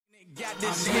Got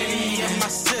this Henny in my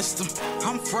system,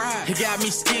 I'm fried. He got me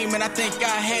scheming, I think I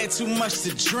had too much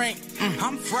to drink.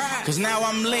 I'm fried. Cause now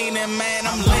I'm leaning, man,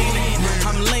 I'm leaning.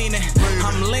 I'm leaning,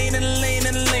 I'm leaning,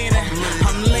 leaning, leaning.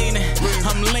 I'm leaning,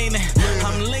 I'm leaning,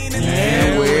 I'm leaning.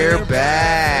 And we're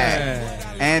back.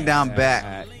 And I'm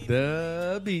back.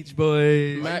 The Beech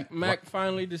Boys. Mac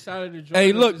finally decided to join.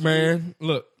 Hey, us look, this man. week.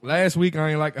 Look, last week I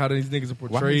ain't like how these niggas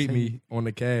portrayed me on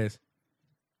the cast.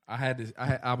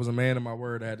 I was a man of my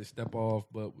word. I had to step off,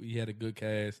 but we had a good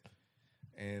cast.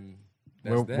 And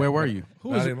that's that. Where were you?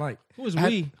 I didn't like. Who was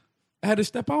we? I had to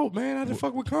step out, man. I had to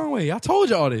fuck with Conway. I told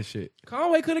you all this shit.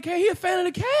 Conway could have came. He a fan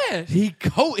of the cast.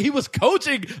 He was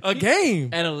coaching a game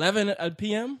At 11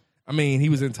 p.m.? I mean, he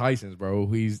was in Tyson's, bro.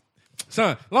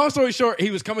 Son. Long story short,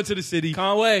 he was coming to the city.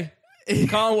 Conway. He was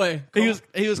coming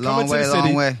Long to way, the city.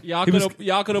 long way.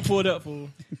 Y'all could have pulled up, fool.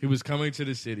 He was coming to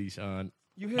the city, Sean.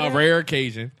 You hear A that? rare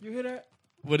occasion. You hear that?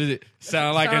 What is it?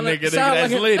 Sound like a nigga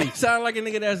that's litty. Sound like a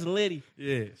nigga that's litty.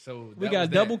 Yeah. So We that got was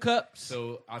double that. cups.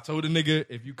 So I told the nigga,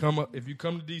 if you come to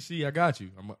DC, I got you.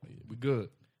 We good.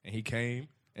 And he came,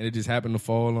 and it just happened to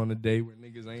fall on the day where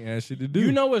niggas ain't had shit to do.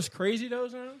 You know what's crazy though,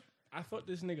 son? I thought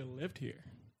this nigga lived here.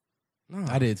 No.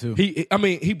 I did too.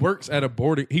 He works at a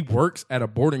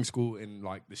boarding school in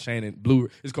like the Shannon Blue.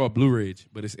 It's called Blue Ridge,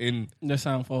 but it's in That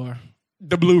sound far.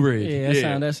 the Blue Ridge.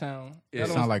 Yeah, that sound. Yeah,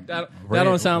 that sound like that red-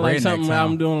 don't sound like redneck something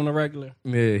town. I'm doing on a regular.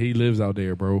 Yeah, he lives out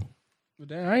there, bro. But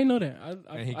damn, I didn't know that.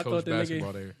 And he I thought coached the basketball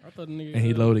nigga. there. I thought the nigga. And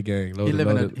he loaded gang. He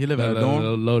live in a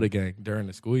dorm? Loaded gang during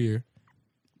the school year.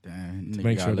 Damn, nigga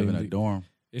Make gotta sure live in they- a dorm.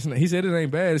 He said it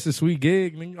ain't bad. It's a sweet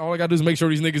gig. Nigga. All I gotta do is make sure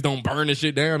these niggas don't burn this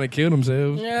shit down and kill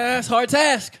themselves. Yeah, it's a hard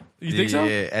task. You think so?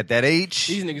 Yeah, at that age.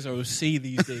 These niggas are OC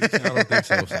these days. I don't think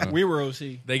so. Son. We were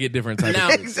OC. They get different types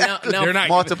Now, of Exactly. now, They're not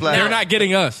Multiply. They're not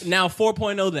getting us. now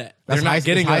 4.0 that. They're not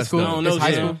getting high us. school. though. I don't know, It's high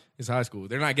yeah. school. It's high school.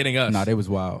 They're not getting us. Nah, they was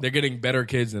wild. They're getting better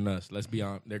kids than us. Let's be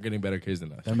honest. They're getting better kids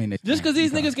than us. I mean, Just because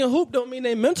these niggas can hoop don't mean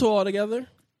they mental altogether.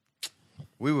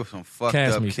 We were some fucked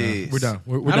Cast up me, son. kids. We're done.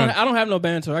 We're I done. don't have no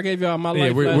banter. I gave y'all my Yeah,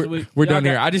 life last week. we're Y'all done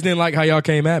here. got- I just didn't like how y'all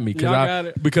came at me Y'all got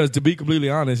it. because to be completely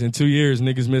honest, in 2 years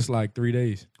niggas missed like 3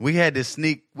 days, We had to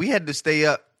sneak. We had to stay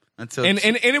up until. and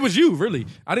it was you really.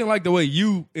 I didn't like the way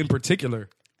you in particular.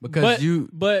 because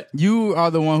But you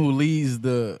are the one who leads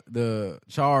the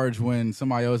charge when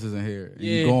somebody else isn't here. And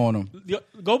yeah, You go on them.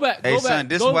 Go back. hey go son,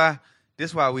 back.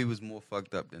 this why we was more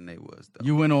fucked up than they was though.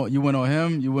 You went on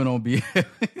him. You went on B.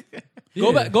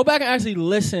 Go back and actually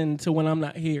listen to when I'm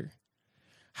not here.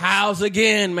 How's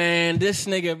again, man? This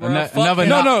nigga, bro.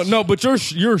 Another No. But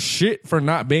your shit for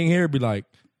not being here be like,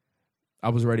 I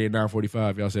was ready at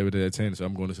 9:45. Y'all said it at 10, so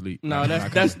I'm going to sleep. No,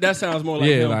 that sounds more like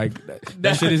yeah, him. like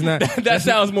that shit is not. that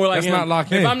sounds more like that's him. not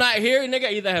locked If in. I'm not here, nigga,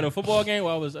 I either had a football game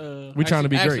or I was We're trying to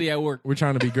be actually great. at work. We're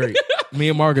trying to be great. Me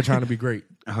and Mark are trying to be great.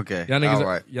 Okay, Y'all niggas, all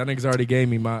right. y'all niggas already gave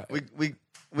me my.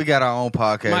 We got our own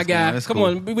podcast. My guy, man. It's come cool.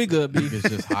 on, we good, B. It's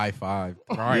just high five.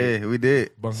 Yeah, we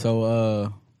did.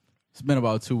 So it's been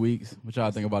about 2 weeks. What y'all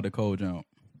think about the cold jump?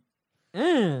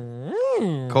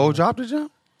 Cole dropped the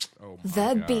jump.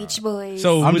 The Beech Boys.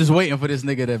 So I'm just waiting for this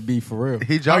nigga to be for real.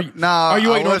 He dropped. Nah, Are you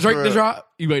waiting I on was Drake for to real. drop?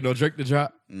 You waiting on Drake to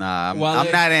drop? Nah, I'm Wale. not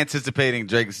anticipating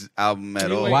Drake's album at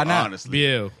all. Why not? Honestly,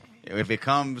 BL. if it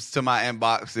comes to my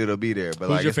inbox, it'll be there. But Who's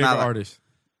like, your it's favorite not like artist?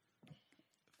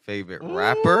 favorite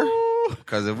rapper.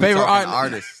 Because if we Favorite talking art-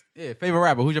 artists, Yeah, favorite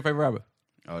rapper. Who's your favorite rapper?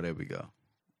 oh, there we go.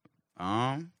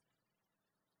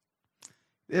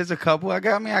 There's a couple. I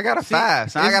got a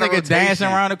five. So I This got a nigga rotation. dancing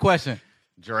around the question.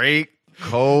 Drake,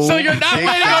 Cole. So you're not Big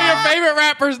waiting on your Sean. favorite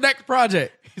rapper's next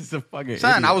project. He's a fucking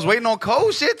Son, idiot. I was waiting on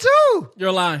Cole shit too.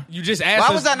 You're lying. You just asked Why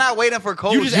us. was I not waiting for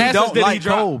Cole? You just shit? asked us, don't did he like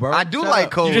drop? Cole, bro. I do Shut like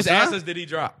up. Cole. You just son. asked us, did he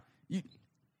drop?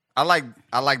 I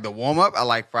like the warm up. I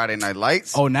like Friday Night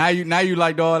Lights. Oh, now you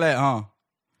liked all that, huh?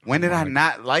 When did I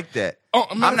not like that? Oh,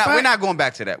 I'm not. We're not going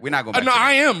back to that. We're not going back. No, to that.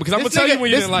 I am because I'm gonna This tell you nigga- when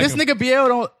you this, didn't like this him. nigga BL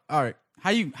don't. All right,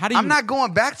 how do you? I'm not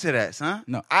going back to that, son.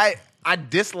 No. I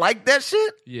dislike that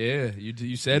shit. Yeah,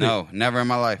 you said No, never in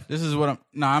my life. This is what I'm.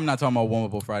 No, I'm not talking about warm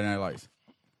up on Friday Night Lights.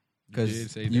 You did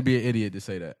Because say you'd that. be an idiot to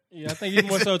say that. Yeah, I think he's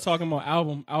more so talking about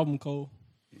album Cole.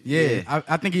 Yeah,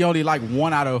 I think he only like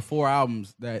 1 out of 4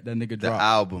 albums that nigga The dropped.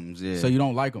 albums, yeah. So you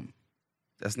don't like him.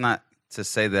 That's not to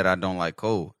say that I don't like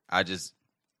Cole. I just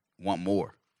want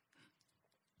more.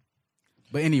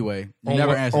 But anyway, you On never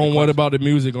what, answered. on the what question. about the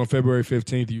music on February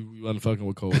 15th? You wasn't fucking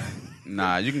with Cole.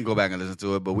 Nah, you can go back and listen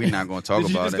to it, but we're not going to talk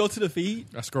Did you about just it. go to the feed?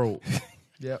 I scrolled.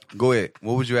 Go ahead.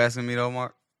 What was you asking me though,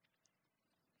 Mark?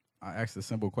 I asked a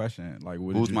simple question. Like,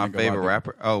 what Who's did you my think about favorite the-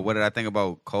 rapper? Oh, what did I think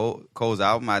about Cole's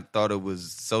album? I thought it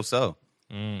was so.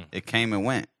 It came and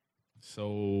went. So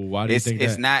why do you think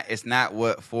It's that? not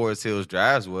what Forest Hills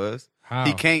Drives was. How?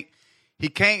 He can't. he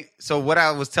can't. So what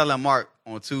I was telling Mark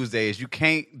on Tuesday is he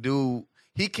can't do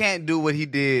what he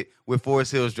did with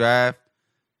Forest Hills Drive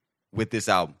with this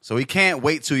album. So he can't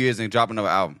wait 2 years and drop another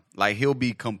album. Like, he'll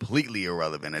be completely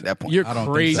irrelevant at that point. You're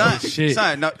crazy as shit.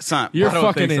 Son. You're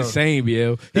fucking insane, BL.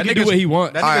 He can do what he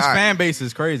wants. That nigga's fan base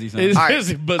is crazy, son. It's All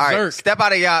berserk. right, step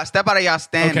out of y'all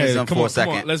standism for a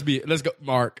second. Let's go,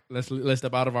 Mark. Let's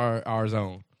step out of our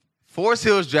zone. Forest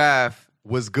Hills Drive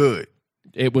was good.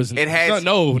 It was. It has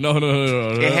no.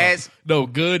 It has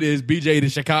good is BJ the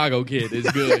Chicago Kid. It's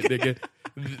good, nigga.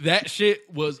 That shit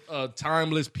was a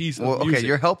timeless piece of music. Okay,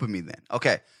 you're helping me then.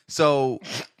 Okay, so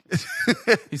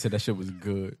he said that shit was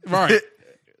good. Right.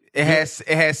 It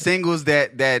has singles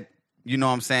that you know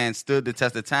what I'm saying stood the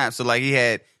test of time. So like he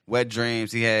had Wet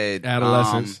Dreams, he had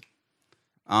Adolescence.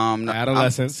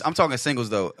 I'm talking singles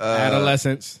though.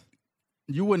 Adolescence.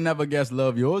 You would never guess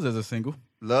Love Yours as a single.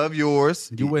 Love Yours.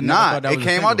 You would never thought that was it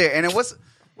came out there. And it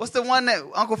what's the one that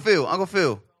Uncle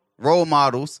Phil, Role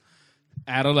Models.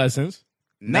 Adolescence.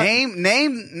 Name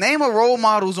a role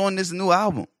models on this new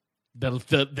album.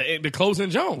 The closing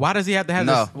Jones. Why does he have to have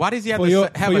No. this? Why does he have For to your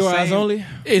have a eyes same? only.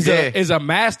 Is a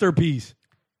masterpiece.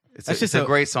 It's a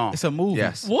great song. It's a movie.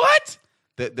 Yes. What?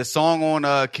 The song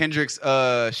on Kendrick's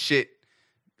shit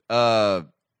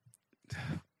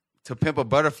To Pimp a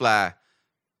Butterfly.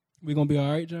 We gonna be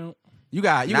all right, John? You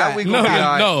got.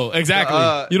 No, exactly.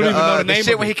 You don't even know the name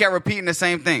shit of when it. he kept repeating the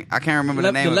same thing. I can't remember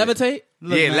the name The of it. Levitate?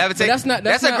 Yeah, But Levitate.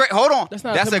 that's a great. Hold on. That's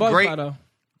not That's a Butterfly, great. though.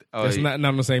 Oh, It's yeah. not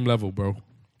on the same level, bro.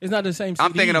 It's not the same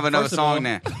I'm CD, thinking of another first all. song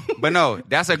now. But no,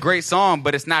 that's a great song,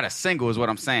 but it's not a single, is what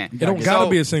I'm saying. It don't gotta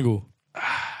be a single.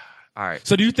 All right.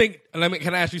 So do you think?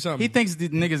 Can I ask you something? He thinks the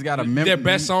niggas got a their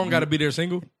best song got to be their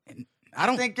single. I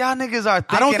don't think y'all niggas are.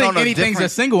 I don't think on a anything's a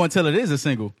different- single until it is a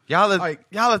single. Y'all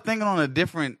are thinking on a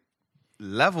different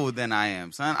level than I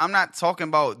am, son. I'm not talking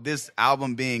about this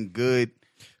album being good,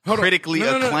 critically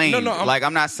acclaimed. No, like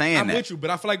I'm not saying I'm that. with you, but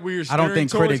I feel like where you're I don't think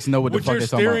steering critics know what the fuck you're they're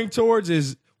talking steering about. towards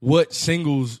is what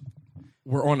singles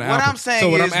were on the What album. I'm saying So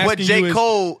what is I'm what asking J. you is-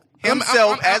 Cole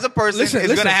himself as a person is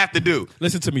listen. gonna have to do.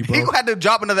 Listen to me, He bro. gonna have to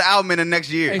drop another album in the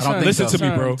next year. Hey, don't son, think Listen so. to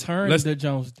me, bro. Turn Let's the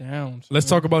Jones down. let's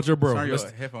talk about your bro. Turn your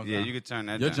Let's, headphones Yeah, down. you could turn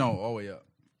that Your down. joint all the way up.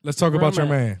 let's talk about your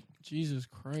man. Jesus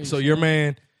Christ. So your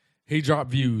man, he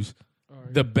dropped Views.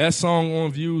 The best song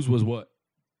on Views was what?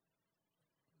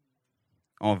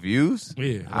 On Views?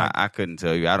 Yeah, I couldn't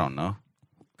tell you. I don't know.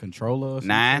 Controller. or some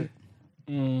 9.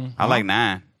 shit. I like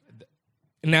 9.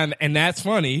 Now, and that's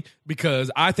funny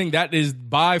because I think that is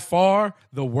by far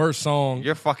the worst song.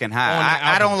 You're fucking On high. the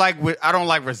I don't album. like. I don't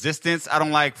like Resistance. I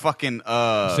don't like fucking.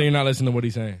 So you're not listening to what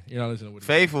he's saying. You're not listening to what he's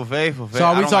saying. Faithful. So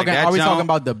are I we don't talking? Like that Are we joint. talking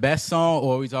about the best song,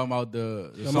 or are we talking about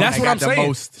the song That's that what got I'm the saying.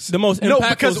 most? the most No, impactful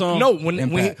because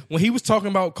song. when he was talking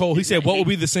about Cole, he said, "What would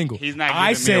be the single?" He's not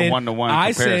I giving me a said, one-to-one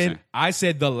I comparison.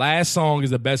 said the last song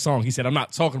is the best song. He said, "I'm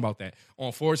not talking about that."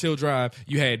 On Forest Hill Drive,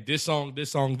 you had this song,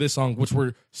 which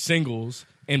were singles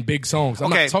and big songs.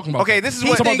 I'm not talking about. that. This is I'm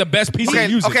what talking about the best piece of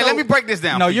music. Okay, let me break this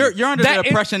down. No, for you. you're under That the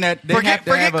impression that they forget have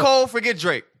to have Cole, forget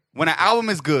Drake. When an album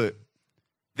is good,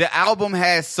 the album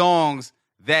has songs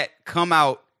that come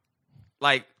out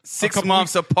like 6 couple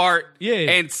months apart. Yeah.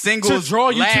 And singles To draw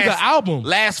you to the album.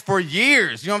 last for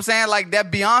years. You know what I'm saying? Like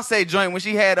that Beyonce joint when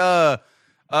she had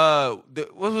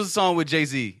what was the song with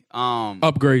Jay-Z?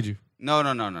 Upgrade you. No.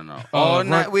 All night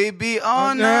right. we be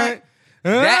all night.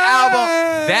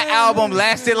 That album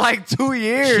lasted like 2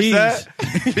 years, Jeez.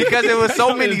 huh? Because there was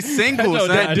so many singles. No,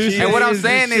 son. that do And what I'm say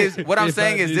saying this is,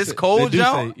 shit. this Cole They do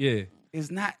joint say, yeah. is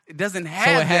not. It doesn't have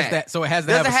So it has that. that. So it has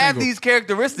to Doesn't have a have single. these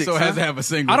characteristics. So it has son. to have a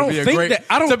single. I don't to be a think great, that-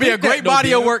 I don't to be a think that, great though,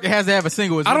 body of Bill. work. It has to have a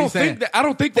single. Is I what don't he's saying. think that. I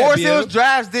don't think that. Forest Bill. Hills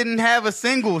Drives didn't have a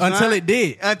single son. Until it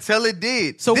did. Until it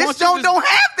did. So this once you joint just- don't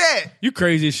have that. You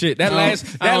crazy as shit. That No, last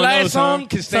I don't know, song son.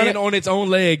 can stand on its own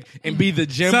leg and be the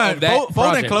gem Son, of that fold and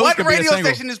project. close. What could be a radio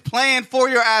single. station is playing For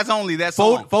Your Eyes Only? That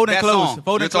song. Fold and That close. song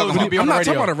Fold you're and close talking would be about. on I'm the not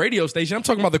radio. talking about a radio station. I'm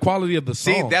talking about the quality of the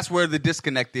song. See, that's where the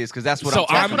disconnect is because that's what So I'm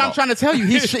talking I'm- That's what I'm about. trying to tell you.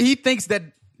 He thinks that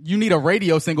you need a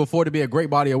radio single for it to be a great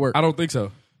body of work. I don't think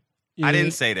so. I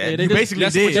didn't say that. You basically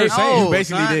That's what did. you're saying. You No,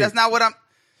 basically son, did. that's not what I'm.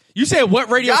 You said what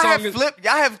radio Y'all song have is flipped.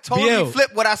 Y'all have totally BL.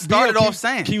 flipped what I started BL, off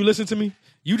saying. Can you listen to me?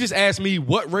 You just asked me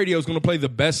what radio is going to play the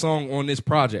best song on this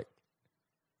project.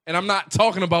 And I'm not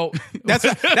talking about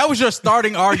That was your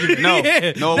starting argument. No,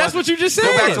 Yeah, no, it that's wasn't. what you just said.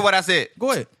 Go back to what I said.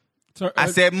 Go ahead. I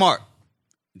said, Mark,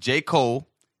 J. Cole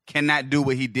cannot do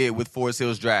what he did with Forest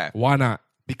Hills Drive Why not?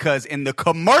 because in the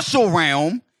commercial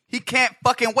realm, he can't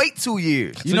fucking wait 2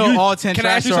 years. You So know you- all 10 can I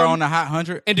ask tracks you are on something? the Hot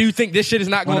 100? And do you think this shit is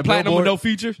not going On to the platinum with Billboard? no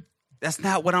features? That's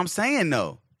not what I'm saying,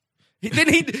 though.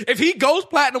 If he goes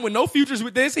platinum with no features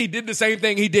with this, he did the same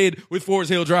thing he did with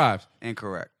Forest Hill Drive.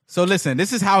 Incorrect. So listen,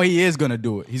 this is how he is gonna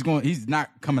do it. He's not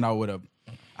coming out with a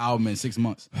album in 6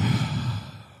 months.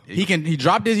 He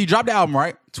dropped the album,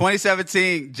 right?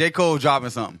 2017, J. Cole dropping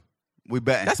something. We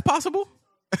betting. That's possible.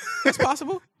 That's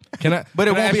possible. But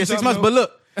it won't be in 6 months. But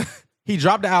look, he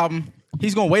dropped the album.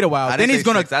 He's gonna wait a while. Then he's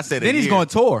gonna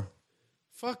tour.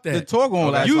 Fuck that. The tour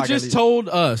gonna last. You just told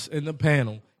us in the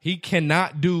panel he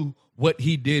cannot do what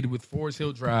he did with Forest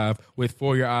Hill Drive with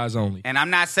For Your Eyes Only. And I'm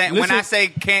not saying, when I say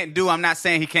can't do, I'm not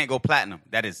saying he can't go platinum.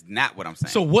 That is not what I'm saying.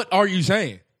 So what are you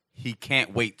saying? He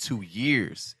can't wait 2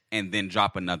 years and then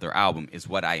drop another album is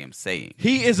what I am saying.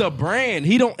 He is a brand.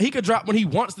 He could drop when he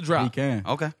wants to drop. He can.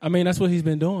 Okay. I mean, that's what he's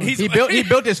been doing. He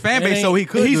built his fan base so he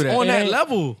could do that. He's on that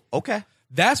level. Okay.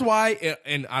 That's why,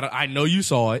 and I know you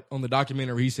saw it on the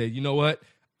documentary. He said, you know what?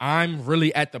 I'm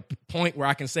really at the point where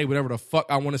I can say whatever the fuck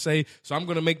I want to say. So I'm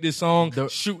going to make this song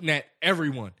shooting at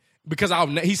everyone. Because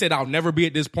he said I'll never be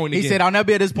at this point again. He said I'll never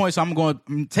be at this point, so I'm going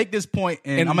to take this point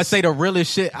and I'm going to say the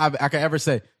realest shit I could ever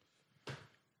say.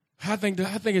 I think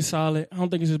it's solid. I don't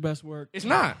think it's his best work. It's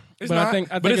not. I think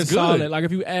it's solid. Like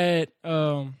if you add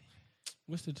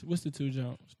what's the two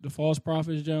jumps? The False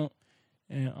Prophets jump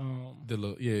and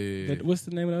what's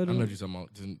the name of the other? I know one? what you're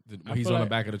talking about. He's on the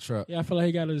back of the truck. Yeah, I feel like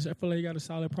he got a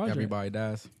solid project. Everybody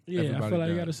dies. Yeah, I feel like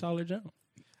he got a solid jump.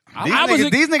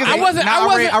 These niggas.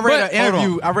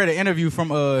 I read an interview from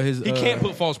his. He can't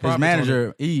put False Prophets. His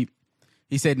manager, he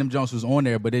said them Jones was on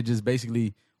there, but it just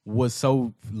basically was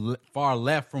so far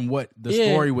left from what the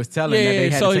story was telling that they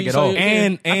had to take it off.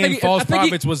 And False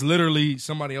Prophets was literally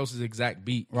somebody else's exact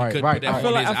beat. Right. I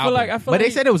feel like but they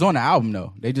said it was on the album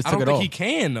though. They just took it off. I don't think he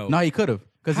can though. No, he could have.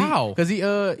 How? Because he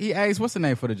asked what's the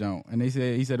name for the joint, and he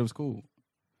said it was cool.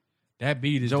 That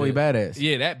beat is Joey Badass.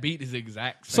 Yeah, that beat is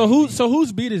exact. So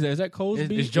whose beat is that? Is that Cole's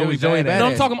beat? It's Joey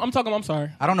Badass. No, I'm sorry.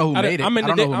 I don't know who made it. I'm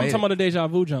talking about the Deja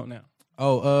Vu jump now.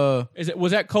 Oh,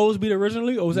 was that Cole's beat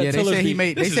originally, or was that Tiller's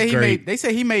beat? They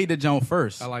say he made the joint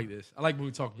first. I like this. I like when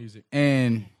we talk music.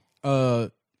 And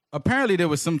apparently there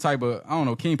was some type of, I don't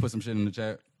know, King put some shit in the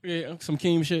chat. Yeah, some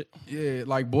Keem shit. Yeah,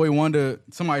 like Boy Wonder,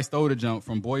 somebody stole the jump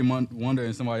from Boy Wonder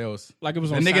and somebody else. Like it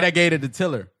was the on nigga that gave it to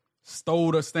Tiller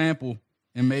stole the sample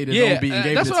and made his own beat and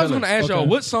gave it to Tiller. That's what I was going to ask y'all.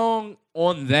 What song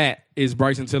on that is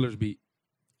Bryson Tiller's beat?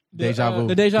 Deja Vu.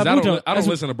 The Deja Vu jump. I don't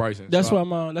listen to Bryson. That's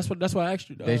why that's why I asked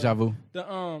you. Deja Vu.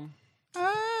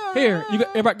 Here,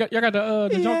 y'all got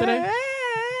the jump today.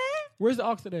 Where's the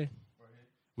aux today?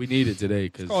 We need it today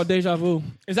because it's called Deja Vu.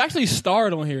 It's actually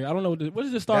starred on here. I don't know what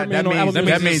does the star mean on album.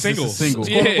 That means it's a single.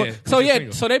 Yeah.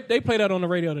 So they play that on the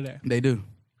radio today. They do.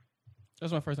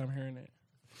 That's my first time hearing that.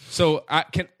 So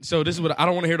this is what I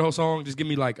don't want to hear the whole song. Just give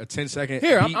me like a 10-second.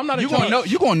 Here, I'm not. You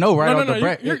gonna know right off the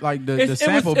bat. Like the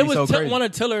sample be so crazy. One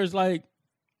of Tiller's like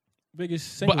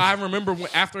biggest singles. But I remember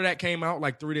after that came out,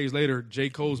 like 3 days later, J.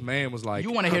 Cole's man was like,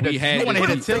 "You want to hear the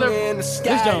Tiller? This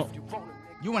jump.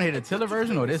 You want to hear the Tiller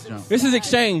version or this jump? This is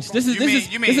Exchange. This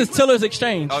is Tiller's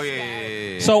Exchange. Oh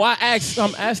yeah. So I'm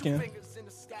asking.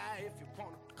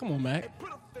 Come on, Mac.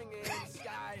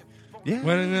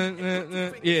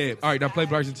 Yeah. Yeah. All right, now play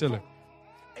Bryson Tiller.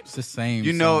 It's the same.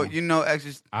 You know.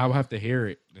 Actually, I will have to hear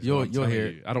it. You'll hear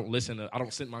it. I don't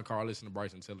sit in my car listen to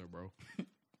Bryson Tiller, bro.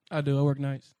 I do. I work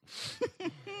nights.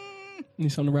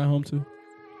 Need something to ride home to.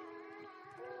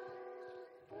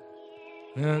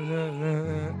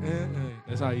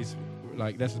 That's how he's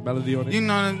like. That's his melody on it. you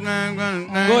know.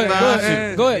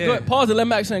 Go ahead. Pause and let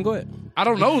Mac sing. Go ahead. I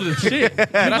don't know the shit.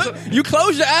 You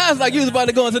closed your eyes like you was about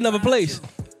to go into another place.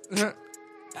 Look.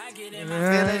 But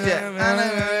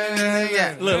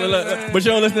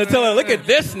you don't listen to Tiller. Look at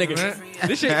this nigga.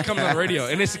 This shit comes on the radio,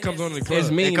 and this comes on in the club. It's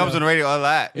mean. It comes on the radio a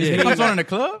lot. It comes on in the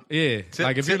club? Yeah.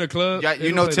 Like if you're in the club. Yeah,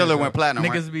 you know Tiller went platinum,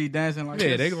 right? Niggas be dancing like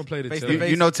this. Yeah, they gonna play the Tiller.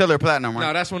 You know Tiller platinum, right?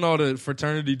 No, that's when all the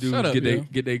fraternity dudes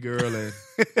get their girl and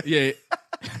yeah.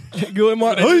 Go ahead,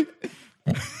 Mark.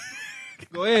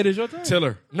 Go ahead, it's your turn.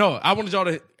 Tiller. No, I wanted y'all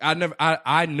to.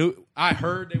 I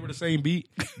heard they were the same beat,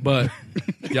 but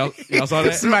y'all saw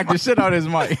that. Smack the shit out of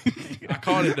his mic. I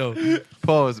caught it though.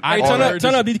 Pause. Hey, turn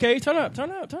up, DK. Turn up.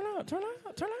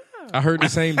 I heard the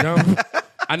same jump.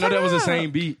 I know that was the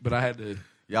same beat, but I had to.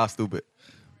 Y'all stupid.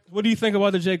 What do you think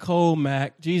about the J. Cole,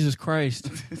 Mac? Jesus Christ.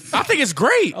 I think it's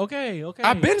great. Okay.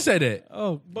 I've been said that.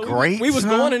 Oh, but great. We was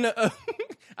going in the.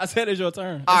 I said it's your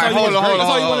turn. All right, hold on. That's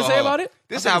all you want to say about it?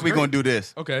 This is how we gonna do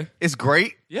this. Okay. It's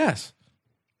great. Yes.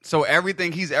 So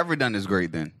everything he's ever done is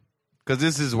great then, because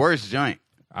this is his worst joint.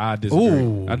 I disagree.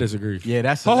 Ooh. I disagree. Yeah,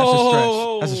 that's a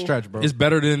stretch. That's a stretch, bro. It's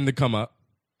better than the Come Up.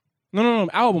 No.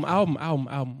 Album. I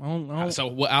don't. So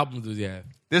what albums does he have?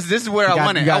 This is where I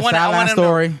want it. You got I want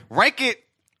Story. to rank it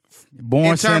Born in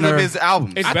terms Center, of his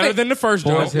album. It's better than the first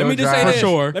joint. Let me just say for this.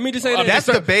 sure. Let me just say this. That's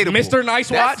debatable. Mr. Nice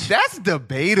Watch. That's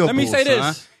debatable. Let me say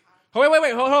this. Son. Oh,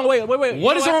 wait, hold on, wait.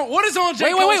 What is on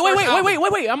J.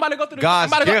 Wait. I'm about to go through the I'm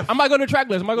about to go to the track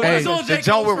list. The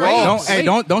joint with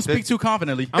Rose. Don't speak too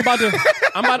confidently. I'm about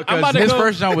to his go.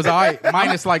 first joint was all right,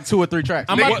 minus like 2 or 3 tracks.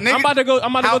 I'm about to go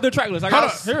through the track list. I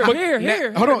got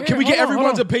here. Hold on. Can we get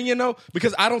everyone's opinion though?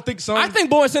 Because I don't think so. I think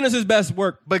Born Sinner's his best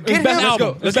work. But get his best him.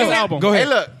 album. His best album. Go ahead.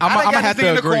 Hey, look. I'm gonna have to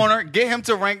in the agree. corner. Get him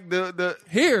to rank the.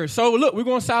 Here. So look, we're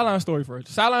going Sideline Story first.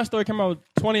 Sideline Story came out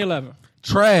 2011.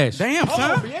 Trash. Damn,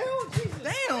 son.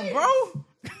 Damn, bro.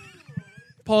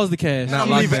 Pause the cast. I'm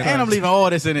leaving all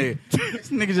this in here. This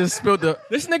nigga just spilled the.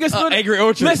 This nigga spilled Angry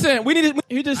Orchard. Listen,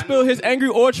 he just spilled his Angry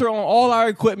Orchard on all our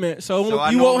equipment, so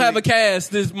you won't have a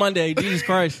cast this Monday. Jesus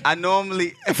Christ. I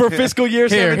normally For fiscal year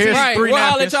 17. Right. 3 Well,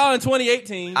 I'll let napkins. y'all in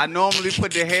 2018. I normally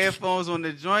put the headphones on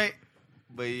the joint,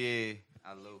 but yeah,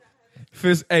 I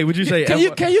love. Hey, would you say? Can you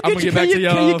I'm get gonna your- get back can to you-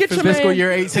 y'all. can you get your Fiscal man?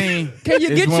 year 18. Can you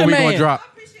is get when your we man? gonna drop.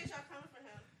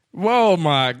 Whoa,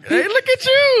 my! Hey, look at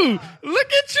you!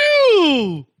 Look at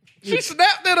you! She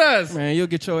snapped at us. Man, you'll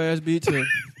get your ass beat too.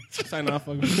 Say nah,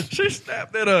 fuck with me. She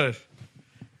snapped at us.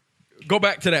 Go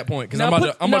back to that point because Now I'm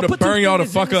about to put burn two y'all the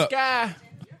fingers in fuck up. sky.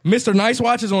 Mr. Nice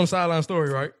Watch is on Sideline Story,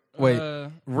 right? Wait,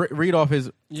 read off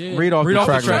his. Yeah. Read off Read the off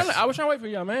the track track. list. I was trying to wait for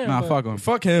y'all, man. Nah, but- fuck him.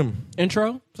 Fuck him.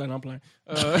 Intro. Say no, I'm playing.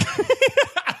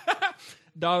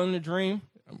 Dollar in the Dream.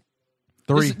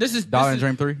 3. This is Dollar and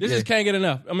Dream 3. This is Can't Get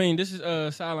Enough. I mean, this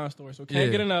is Sideline Story. So Can't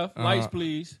Yeah. Get Enough. Lights,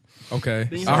 Please. Okay,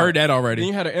 you I heard that Then already.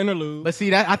 you had an interlude. But see,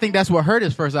 that I think that's what hurt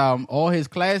his first album. All his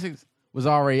classics was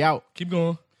already out. Keep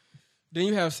going. Then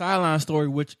you have Sideline Story,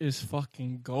 which is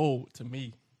fucking gold to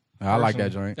me. I like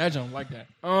that joint. That joint, like that.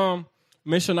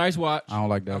 Mr. Nice Watch, I don't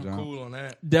like that I'm joint. cool on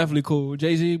that. definitely cool.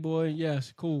 Jay-Z, boy,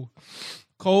 yes, cool.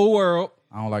 Cold World.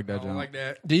 I don't like that I joint. don't like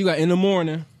that. Then you got In the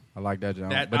Morning. I like that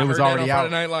joint. That- But I it was heard that already on out.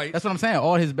 Friday Night Lights. That's what I'm saying.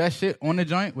 All his best shit on the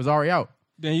joint was already out.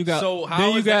 Then you got. So how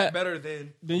then you is got, that better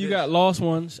than? Then you this? got Lost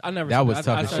Ones. I never. That was I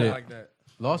tough as I shit. like that.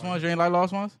 Lost Ones? You ain't like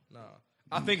Lost Ones? No,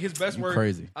 I think his best work.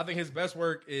 crazy. I think his best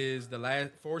work is the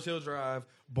last Forest Hill Drive,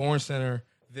 Born Center,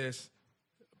 the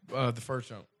first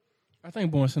jump. I think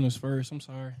Born Sinner's first. I'm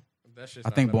sorry. That's just. I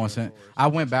think Born Center. I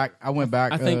went back.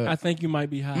 I think you might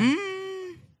be high.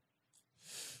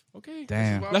 Okay.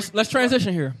 Damn. Let's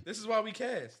transition here. This is why we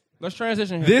cast. Let's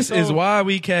transition here. This So- is why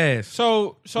we cast.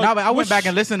 So No, but I went which- back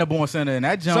and listened to Born Center and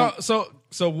that jump. So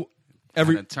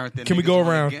Can we go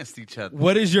around? against each other?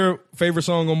 What is your favorite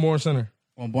song on Born Center?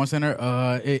 on Born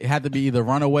Center, it had to be either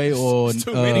Runaway or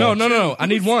No. I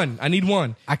need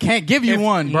one. I can't give you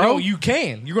one, bro. No, you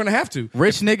can. You're gonna have to.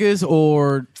 Rich niggas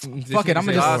or fuck it. I'm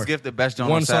gonna God's just gift the best joint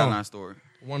One on song. Sideline Story.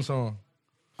 One song.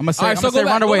 I'm gonna say, All right, I'm so gonna say go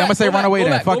back, Runaway. go I'm gonna say back, Runaway go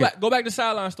then. back, Fuck go it. back, go back to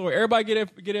Sideline Story. Everybody get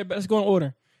it. Let's go in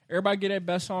order. Everybody get that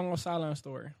best song on Sideline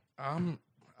Story. I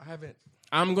haven't.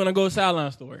 I'm gonna go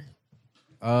Sideline Story.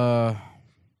 I'm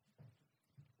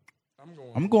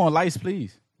going I'm going Lights,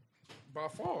 Please. by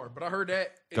far, but I heard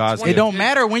that. in God's 20 It don't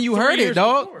matter when you 3 heard it, years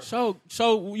dog. before.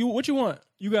 So you what you want?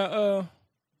 You got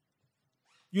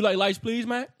you like Lights, Please,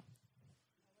 Mac?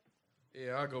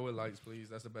 Yeah, I'll go with Lights, Please.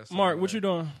 That's the best song. Mark, of what that. you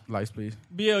doing? Lights, Please.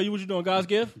 BL, you what you doing? God's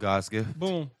gift. God's gift.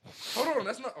 Boom. Hold on,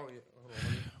 that's not. Oh yeah. Hold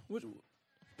on. What,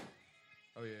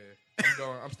 Oh yeah.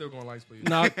 I'm still going Lights, Please.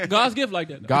 nah, God's gift like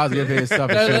that. Though. God's give his stuff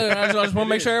and shit. I just want to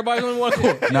make sure everybody's on one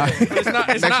court. Nah. It's not.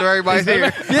 It's Make not. sure everybody's here.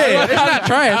 Yeah, it's not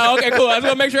trash. Okay, cool. I just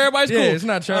want to make sure everybody's cool. Yeah, it's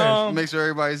not trash. Make sure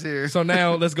everybody's here. So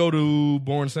now let's go to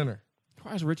Born Center.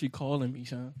 Why is Richie calling me,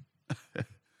 son?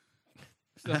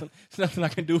 It's nothing I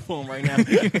can do for him right now.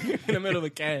 In the middle of a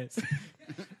cast.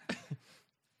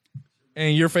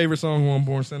 And your favorite song on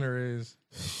Born Center is?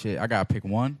 Shit, I gotta pick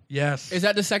one. Yes. Is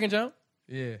that the second jump?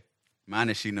 Yeah. Mine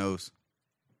is She Knows.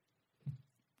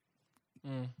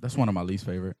 That's one of my least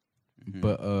favorite.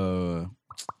 But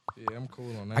Yeah, I'm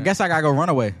cool on that. I guess I gotta go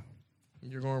Runaway.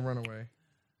 You're going Runaway.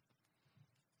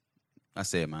 I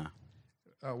said mine.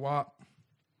 WAP.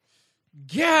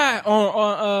 Yeah.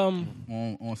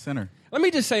 On Center. Let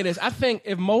me just say this. I think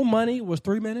if Mo Money was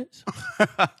 3 minutes,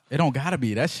 It don't gotta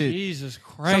be that shit. Jesus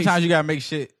Christ. Sometimes you gotta make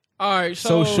shit All right,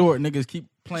 so short. Niggas keep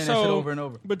playing that so shit over and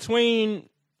over. Between,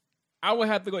 I would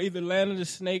have to go either Land of the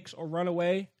Snakes or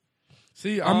Runaway.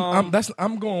 See,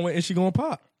 I'm going with Is She Gonna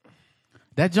Pop?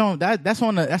 That joint, that's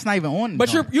on the. That's not even on. But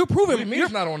joint. you're What do proving you mean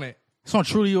it's not on it? It's on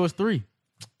Truly Yours 3.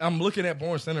 I'm looking at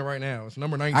Born Center right now. It's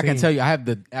number 19. I can tell you, I have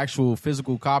the actual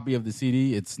physical copy of the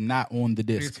CD. It's not on the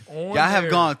disc. It's on Y'all have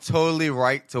there. gone totally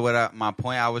right to what my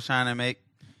point I was trying to make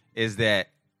is that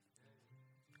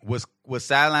was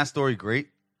Sideline Story great?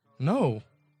 No.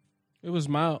 It was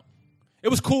mild. It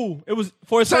was cool. It was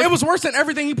for his. So it was worse than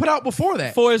everything he put out before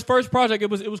that. For his first project, it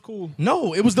was cool.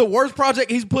 No, it was the worst project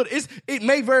he's put. It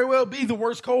may very well be the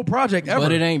worst Cole project ever.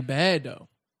 But it ain't bad though.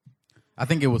 I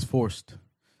think it was forced.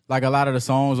 Like a lot of the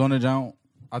songs on the joint,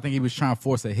 I think he was trying to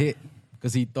force a hit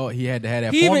because he thought he had to have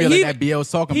that formula that BL was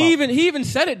talking about. He even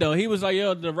said it though. He was like,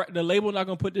 "Yo, the label not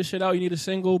gonna put this shit out. You need a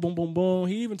single. Boom, boom, boom."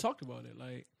 He even talked about it.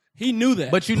 Like he knew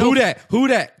that. But you know who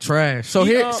that trash. So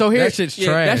here, that shit's trash.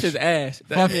 That shit's ass.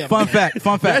 Fun fact.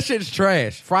 That shit's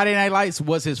trash. Friday Night Lights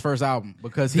was his first album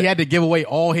because he had to give away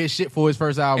all his shit for his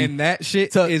first album, and that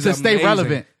shit to stay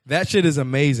relevant. That shit is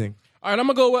amazing. All right, I'm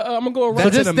gonna go around.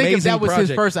 That's just an think if amazing that was project.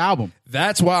 his first album.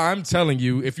 That's why I'm telling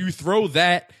you, if you throw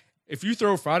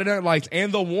Friday Night Lights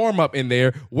and the warm up in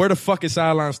there, where the fuck is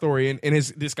Sideline Story in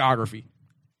his discography?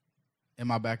 In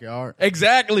my backyard.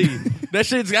 Exactly. That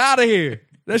shit's out of here.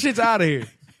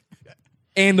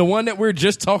 And the one that we're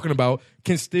just talking about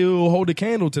can still hold a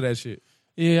candle to that shit.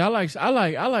 Yeah,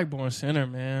 I like Born Sinner,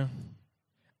 man.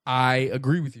 I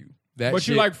agree with you. But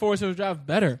you like Forest Hills Drive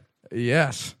better?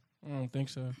 Yes. I don't think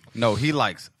so. No, he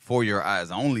likes For Your Eyes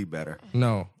Only better.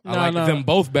 No, I like them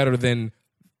both better than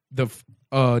the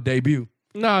debut.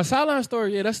 Nah, Sideline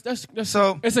Story. Yeah, that's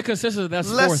so. It's a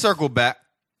consensus. Let's circle back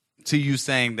to you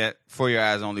saying that For Your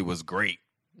Eyes Only was great.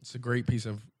 It's a great piece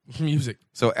of music.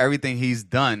 So everything he's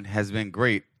done has been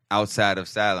great outside of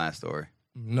Sideline Story.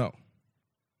 No,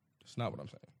 that's not what I'm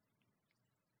saying.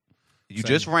 You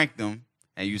just ranked them,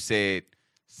 and you said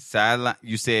Sideline.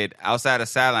 You said outside of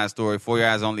Sideline Story, For Your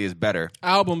Eyes Only is better.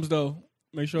 Albums though,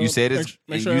 make sure you said it's.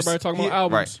 Make sure everybody talking about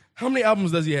albums. Right. How many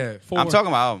albums does he have? 4. I'm talking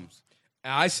about albums.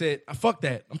 I said, fuck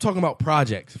that. I'm talking about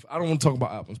projects. I don't want to talk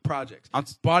about albums. Projects.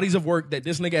 Bodies of work that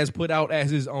this nigga has put out as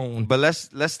his own. But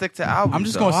let's stick to albums.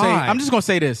 I'm just gonna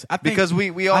say this. I think, because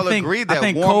we all agreed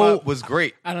that Warm Up was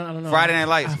great. I don't know. Friday Night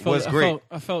Lights was great.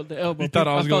 I felt the elbow.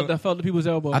 I felt the people's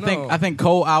elbow. I think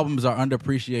Cole albums are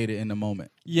underappreciated in the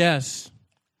moment. Yes.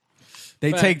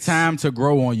 They take time to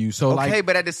grow on you. So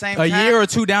but at the same time, a year or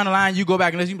two down the line, you go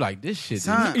back and listen, you be like, this shit.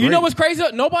 You know what's crazy?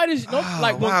 Nobody's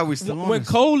when this?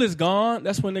 Cole is gone,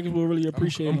 that's when niggas will really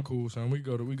appreciate him. I'm cool, son. We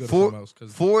go to something else.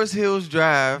 Forest Hills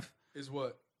Drive is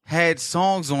what had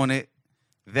songs on it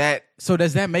that. So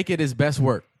does that make it his best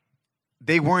work?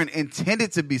 They weren't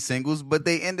intended to be singles, but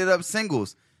they ended up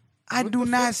singles. I do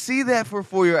not see that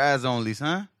for Your Eyes Only,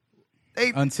 son.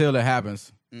 Until it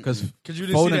happens. Because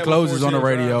Folding Clothes is on the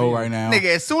radio right now.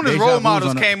 Nigga, as soon as Role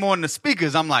Models came on the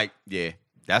speakers, I'm like, yeah,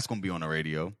 that's going to be on the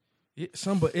radio. Yeah,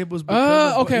 but it was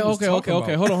because okay.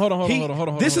 Hold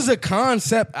on. This is a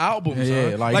concept album, son.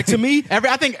 Yeah, like to me,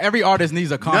 I think every artist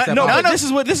needs a concept album. This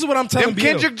is what I'm telling you.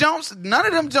 Kendrick Jones, none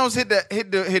of them Jones hit the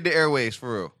airwaves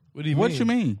for real. What do you mean? What you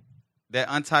mean? That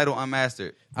Untitled,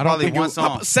 Unmastered. I don't think one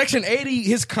song. Section 80,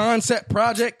 his concept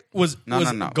project was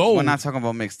gold. We're not talking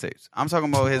about mixtapes. I'm talking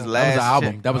about his last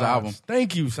album. That was an album.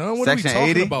 Thank you, son. What Section are we talking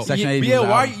 80? about? Section 80 Yeah,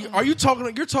 why are you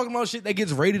talking? You're talking about shit that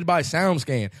gets rated by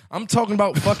SoundScan. I'm talking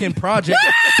about fucking projects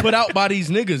put out by these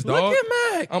niggas, dog. Look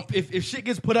at Mac. If shit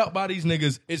gets put out by these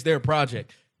niggas, it's their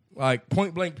project. Like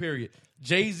point blank. Period.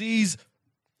 Jay-Z's.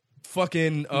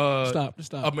 Fucking stop.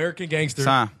 American Gangster.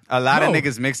 Son, a lot of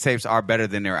niggas' mixtapes are better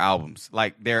than their albums.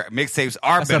 Like their mixtapes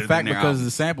are That's better a fact than their because albums.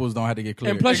 the samples don't have to get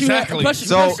cleared. And plus, Exactly.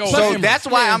 So that's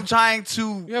why I'm trying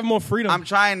to. You have more freedom. I'm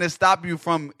trying to stop you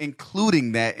from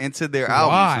including that into their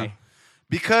albums. Why?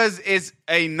 Because it's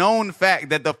a known fact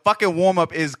that the fucking warm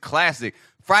up is classic.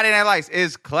 Friday Night Lights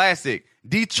is classic.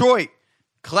 Detroit.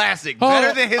 Classic.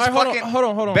 Better than his fucking.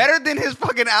 Hold on. Better than his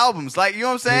fucking albums. Like, you know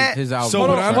what I'm saying? His album. So what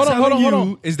I'm telling hold you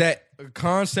on. is that a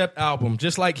concept album,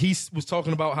 just like he was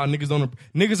talking about how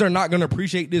niggas are not gonna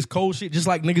appreciate this cold shit, just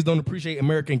like niggas don't appreciate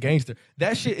American Gangster.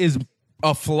 That shit is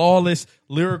a flawless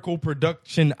lyrical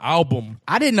production album.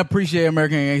 I didn't appreciate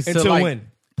American Gangster until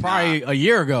when? Probably a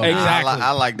year ago. Exactly.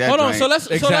 I like that. Hold on. Joint.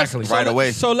 So right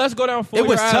away. So let's go down. It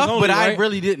was tough, only, but right? I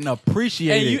really didn't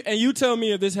appreciate it. And you tell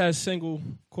me if this has single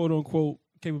quote unquote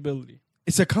capability.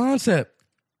 It's a concept.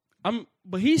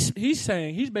 But he's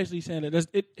basically saying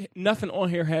that nothing on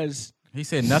here has. He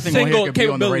said nothing on single here could be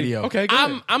on the radio. Okay, go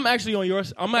ahead. I'm actually on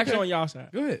yours. I'm actually on y'all side.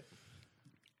 Go ahead.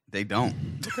 They don't.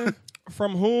 Okay.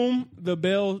 From whom the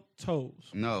bell tolls.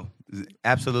 No,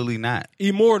 absolutely not.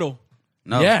 Immortal.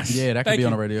 No. Yes. Yeah, that could Thank be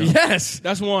on you. the radio. Yes.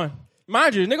 That's one.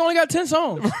 Mind you, nigga only got 10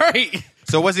 songs. Right.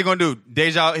 So what's he gonna do?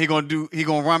 Deja? He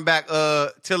gonna run back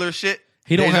Tiller shit.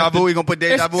 He don't Deja have Vu. to- He gonna put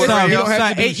Deja Vu on the Son, radio. don't have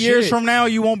to do 8 years shit. from now,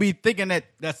 you won't be thinking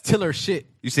that's Tiller shit.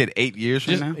 You said 8 years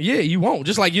from now. Yeah, you won't.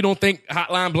 Just like you don't think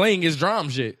Hotline Bling is drum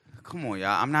shit. Come on,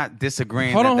 y'all. I'm not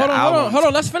disagreeing. Hold on. Hold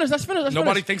on. Let's finish.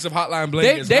 Nobody thinks of Hotline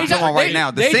Bling as Come Deja- on, right They-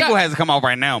 now. The Deja- single hasn't come out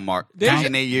right now, Mark. Deja- Not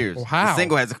in 8 years. Well, how? The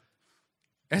single has.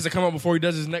 It has to come out before he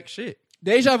does his next shit.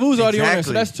 Deja Vu's already on there,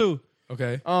 so that's 2.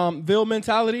 Okay. Ville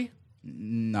Mentality.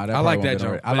 No, that I like that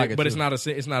joke. I like it, but too.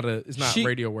 it's not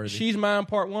radio worthy. She's Mine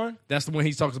Part 1. That's the one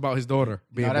he talks about his daughter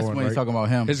being that's born, when he's right? talking about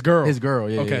him. His girl.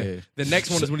 Yeah. Okay. Yeah. The next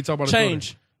one is when he talks about Change.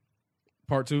 his daughter.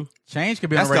 Part 2. Change can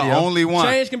be That's on the radio. the only one.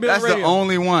 Change can be on the radio. That's the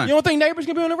only one. You don't think Neighbors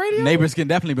can be on the radio? Neighbors can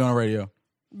definitely be on the radio.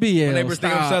 BL. When neighbors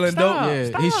think I'm selling dope.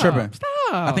 Yeah, he's tripping. Stop.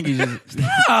 I think he's just.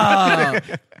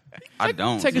 I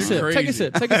don't. Take a sip. crazy. Take a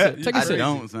sip. Take a sip. Take a I sip.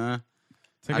 don't, son.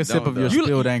 Take I a sip don't, of your though.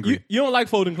 spilled angry. You don't like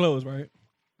folding clothes, right?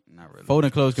 Not really.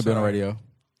 Folding clothes can be on the radio.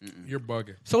 You're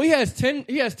bugging. So he has 10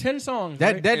 songs.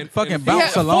 That right? fucking and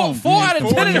bounce alone. 4 out of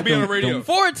 10 can of be on them the radio.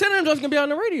 4 or 10 of them just gonna be on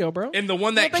the radio, bro. And the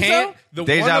one that You don't think can't, so? the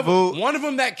Deja Vu. One of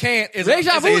them that can't is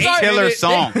Deja a Vu's already- killer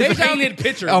song. It's a painted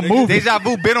picture. A nigga. movie. Deja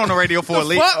Vu been on the radio for at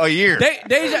least a year.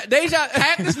 Deja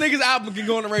Half this nigga's album can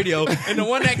go on the radio, and the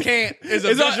one that can't is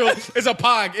a visual. Is a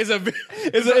pog. Is a.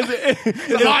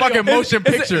 It's a fucking motion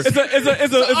picture. It's a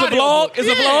vlog. It's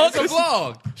a vlog. It's a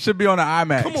vlog. Should be on the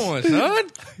IMAX. Come on, son.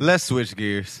 Let's switch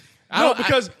gears. No,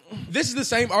 because this is the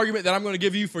same argument that I'm going to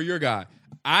give you for your guy.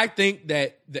 I think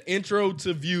that the intro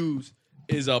to Views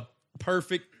is a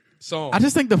perfect song. I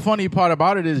just think the funny part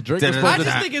about it is Drake was supposed I to.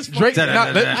 just think it's funny. Drake.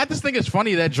 I just think it's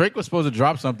funny that Drake was supposed to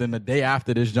drop something the day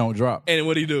after this don't drop. And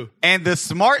what do you do? And the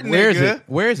smart Where is nigga, it?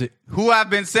 Where is it? who I've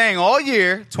been saying all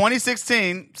year,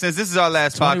 2016, since this is our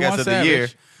last 21 podcast of the Savage. year,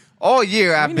 all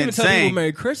year I've You didn't been even tell people saying,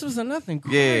 Merry Christmas or nothing.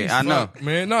 yeah, I know.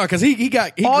 Man, no, because he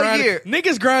All grinded. year.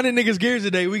 Niggas grinding niggas gears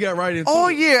today. We got right into All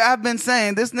it. year I've been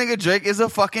saying this nigga Drake is a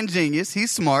fucking genius. He's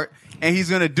smart. And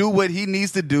he's gonna do what he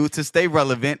needs to do to stay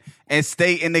relevant and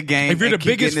stay in the game. If you're and the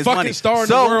keep biggest getting his fucking money. star in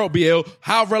the world, BL,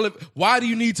 how relevant? Why do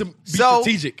you need to be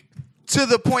strategic? To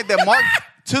the point that Mark,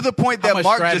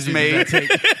 just made.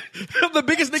 The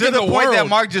biggest nigga To in the the point world. that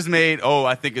Mark just made. Oh,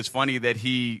 I think it's funny that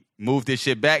he moved this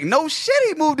shit back. No shit,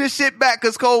 he moved this shit back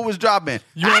because Cole was dropping.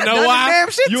 You wanna I know done the why? damn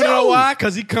shit You wanna know too. why?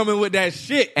 Because he coming with that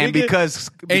shit. And nigga.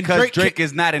 because And Drake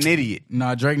is not an idiot.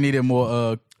 Nah, Drake needed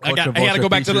more. I gotta go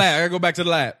back to the lab. I gotta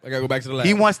go back to the lab.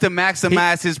 He wants to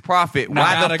maximize his profit. Why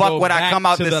gotta the fuck go would I back come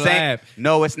out to the the same? lab.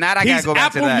 No, it's not. I gotta He's go back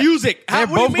Apple to that. Music. They're What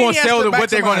do you both mean gonna he has sell to what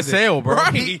they're gonna maximize it? sell, bro.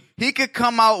 Right. He could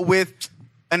come out with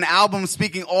an album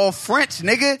speaking all French,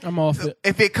 nigga. I'm off it.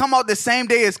 If it come out the same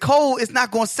day as Cole, it's not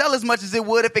going to sell as much as it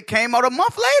would if it came out a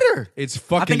month later. It's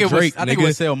fucking I think it Drake. I think it nigga.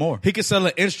 would sell more. He could sell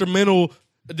an instrumental.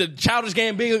 The Childish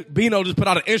Gambino just put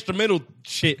out an instrumental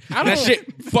shit. That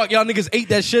shit, fuck y'all niggas ate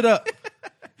that shit up.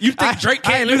 You think Drake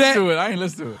can't do that? I ain't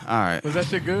listen to it. All right. Was that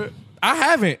shit good? I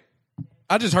haven't.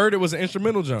 I just heard it was an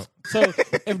instrumental jump. So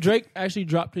if Drake actually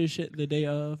dropped his shit the day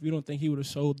of, you don't think he would have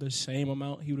sold the same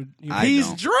amount? He would. He's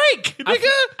don't. Drake, nigga.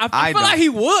 I feel like he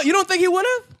would. You don't think he would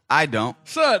have? I don't.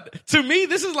 Son, to me,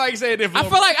 this is like saying if I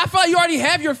feel like you already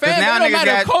have your fans. now It don't niggas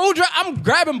matter. got- Cole drop. I'm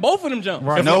grabbing both of them jumps.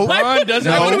 Right. No. LeBron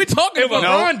doesn't. No. What are we talking If about?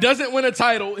 LeBron doesn't win a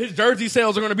title, his jersey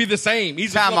sales are going to be the same.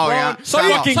 He's Time out, yeah. LeBron. So,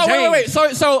 Time out. fucking so wait.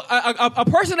 James. So a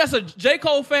person that's a J.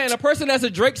 Cole fan, a person that's a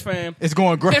Drake's fan, It's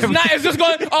going great. it's not. It's just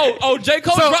going. Oh, J.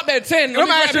 Cole dropped that 10. I'm not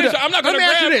going to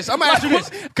ask you this. I'm going to ask you this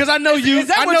because I know you. Is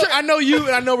that what you're- I know you,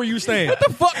 and I know where you stand. What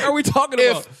the fuck are we talking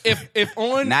about? If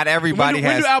on Not everybody when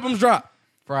has- do albums drop?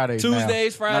 Friday.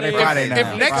 Tuesdays, Fridays. Friday now.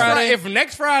 If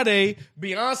next Friday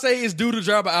Beyonce is due to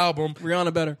drop an album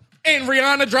Rihanna better. and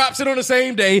Rihanna drops it on the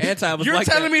same day, Anti was you're like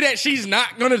telling that. me that she's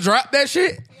not going to drop that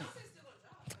shit?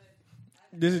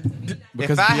 Because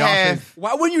If I Beyonce- have,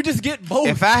 Why wouldn't you just get both?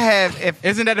 if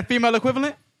isn't that the female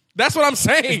equivalent? That's what I'm It's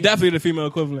saying. definitely the female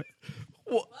equivalent.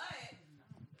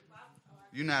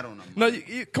 you're not on them. No,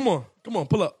 come on,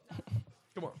 pull up.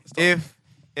 Come on.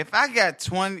 If I got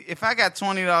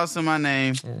 $20 to my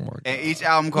name and each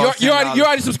album costs You $10,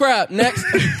 already subscribed. Next.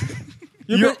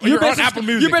 You're on Apple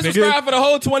Music, You've been nigga. subscribed for the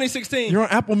whole 2016. You're on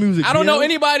Apple Music. I don't know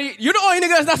anybody. You're the only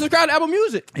nigga that's not subscribed to Apple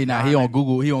Music. He on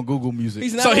Google. He on Google Music.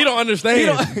 He's not. So he don't understand. He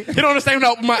don't- He don't understand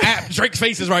how my app Drake's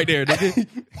face is right there, nigga.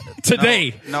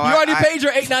 Today. No, You already I- paid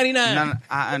your $8.99. No,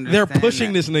 I understand. They're pushing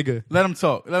that. this nigga. Let him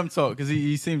talk because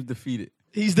he seems defeated.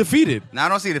 He's defeated. Now I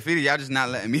don't see the feeder. Y'all just not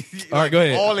letting me. All right, go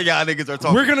ahead. All of y'all niggas are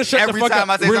talking. We're gonna shut Every the fuck time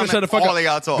up. I say We're gonna something, shut the fuck all up. of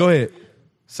y'all talk. Go ahead.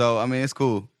 So I mean, it's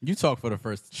cool. You talk for the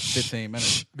first 15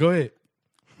 minutes. Go ahead.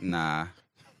 Nah.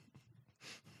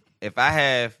 If I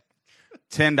have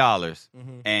 $10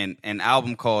 and an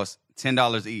album costs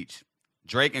 $10 each,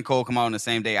 Drake and Cole come out on the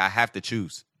same day, I have to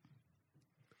choose.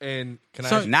 And can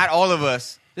So- I? Not all of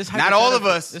us. This Not all of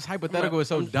us. This hypothetical is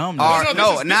so dumb. Are, No,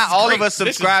 no, this is not all great. of us This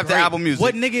is subscribe to great. Apple Music.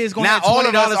 What nigga is going to Not have all $20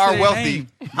 of us are to their wealthy. name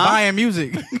buying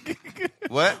music?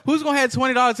 What? Who's going to have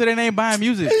 $20 to their name buying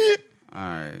music? All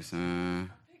right, son.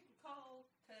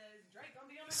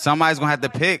 Somebody's gonna have to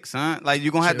pick, son. Like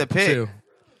you're gonna have to pick.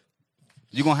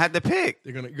 You're gonna have to pick.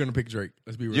 You're gonna pick Drake.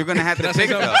 Let's be real. You're gonna have to pick.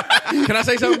 Can I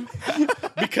say something?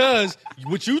 Because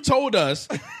what you told us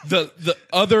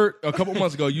a couple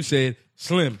months ago, you said,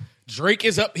 Slim, Drake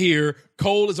is up here,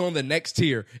 Cole is on the next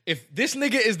tier. If this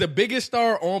nigga is the biggest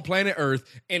star on planet Earth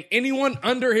and anyone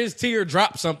under his tier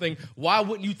drops something, why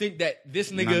wouldn't you think that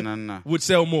this nigga would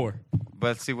sell more?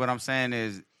 But see, what I'm saying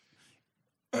is,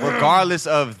 regardless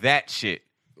of that shit,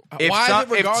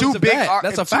 if two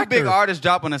big artists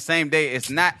drop on the same day,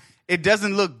 it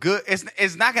doesn't look good.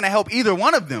 It's not going to help either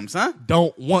one of them, son.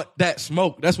 Don't want that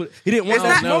smoke. That's what he didn't want.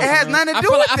 It has nothing to do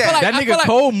with that. That nigga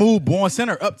Cole moved Born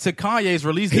Center up to Kanye's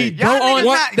release date. Y'all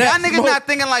niggas not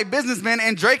thinking like businessmen,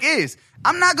 and Drake is.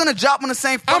 I'm not gonna drop on the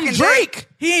same fucking I'm Drake. Day.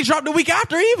 He ain't dropped the week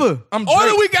after either. I'm Drake. Or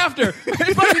the week after.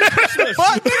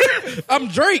 I'm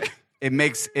Drake. It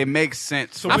makes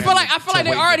sense. So I feel like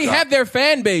they already have their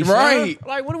fan base, right?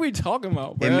 Like, what are we talking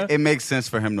about, bro? It makes sense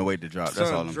for him to wait to drop. That's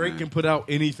all I'm Drake saying. can put out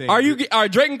anything. Are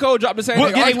Drake and Cole drop the same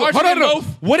thing? Hold on.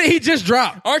 Both? What did he just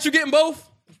drop? Aren't you getting both?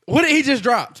 What did he just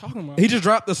drop? Talking about? He just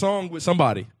dropped the song with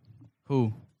somebody.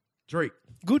 Who? Drake.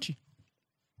 Gucci.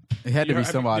 It had to be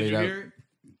somebody. Did you hear it?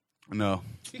 No.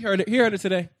 He heard it. He heard it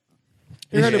today.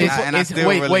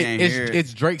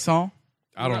 It's Drake's song.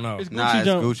 I don't know. It's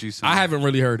Gucci's song. I haven't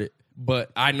really heard it.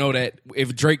 But I know that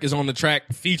if Drake is on the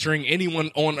track featuring anyone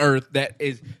on Earth that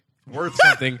is worth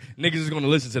something, niggas is going to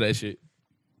listen to that shit.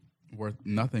 Worth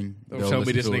nothing. Don't tell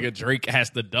me this nigga Drake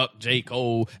has to duck J.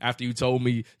 Cole after you told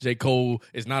me J. Cole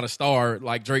is not a star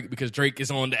like Drake because Drake is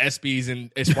on the ESPYs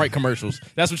and Sprite commercials.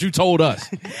 That's what you told us.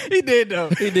 He did, though.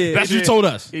 He did. That's what you told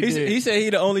us. He said he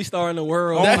the only star in the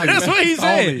world. That's what he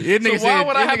said. So why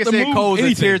would I have to move Cole's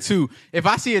a tier 2? If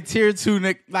I see a tier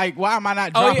 2, like, why am I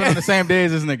not dropping on the same day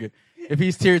as this nigga? If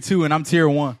he's tier 2 and I'm tier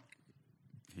 1.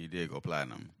 He did go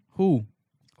platinum. Who?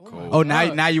 Cole. Oh,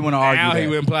 now you want to argue Now that. he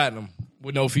went platinum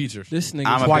with no features. This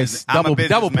nigga twice. Double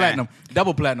platinum.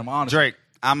 Double platinum, honestly. Drake.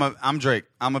 I'm Drake.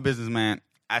 I'm a businessman.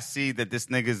 I see that this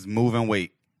nigga's moving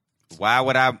weight. Why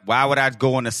would I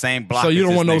go on the same block? So you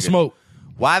don't want no smoke.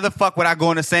 Why the fuck would I go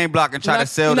on the same block and try to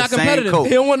sell the same coke?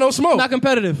 He don't want no smoke. Not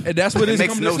competitive. And that's what it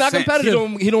makes no It's not sense.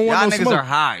 competitive. He don't want Y'all no niggas smoke. are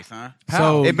high, son.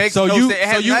 So it makes no sense. It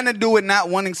has nothing to do with not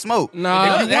wanting smoke.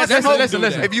 Nah, listen.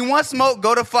 If you want smoke,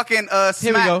 go to fucking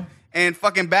Smack and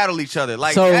fucking battle each other.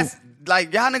 Like that's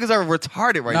like y'all niggas are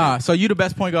retarded right now. So you the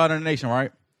best point guard in the nation,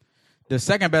 right? The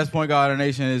second best point guard in the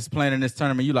nation is playing in this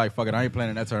tournament. You like, fuck it, I ain't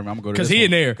playing in that tournament. I'm gonna go to this. Because he in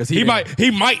there. Because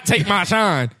he might take my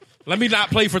shine. Let me not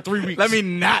play for 3 weeks. Let me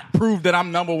not prove that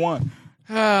I'm number 1.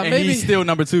 And maybe he's still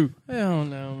number 2. I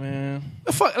don't know, man.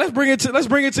 Fuck, let's bring it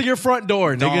to your front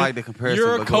door, nigga. Don't like the comparison.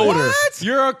 You're a coder. What?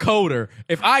 You're a coder.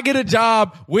 If I get a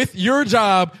job with your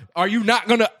job, are you not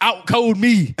gonna outcode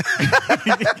me?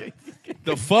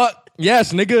 The fuck?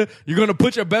 Yes, nigga. You're gonna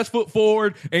put your best foot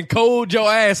forward and code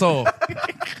your ass off.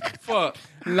 Fuck.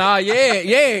 Nah,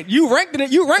 yeah. You ranked in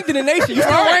the nation. You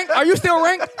still ranked? Are you still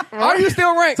ranked? Are you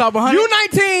still ranked? Top 100. You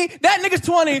 19. That nigga's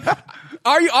 20.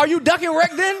 Are you ducking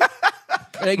wreck then?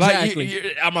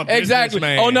 Exactly. I'm a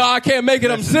businessman. Oh no, I can't make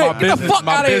it. I'm sick. Get the fuck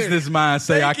out of here. My business mind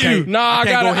say I can't. Nah, I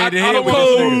can't go head to head with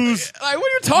this nigga. Like, what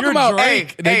are you talking about?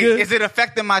 Drake, hey, is it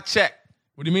affecting my check?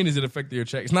 What do you mean? Is it affecting your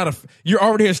check? It's not. You're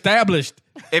already established.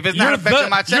 If it's not affecting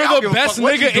my check, you're the best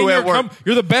nigga in your company.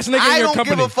 You're the best nigga in your company. I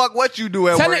don't give a fuck what you do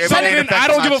at work. I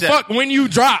don't give a fuck when you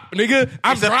drop, nigga.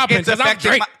 I'm dropping because I'm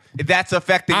Drake. That's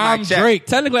affecting my check. I'm Drake.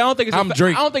 Technically, I don't think it's.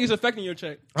 Drake. I don't think it's affecting your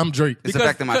check. I'm Drake. It's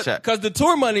affecting my check because the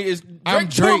tour money is. Drake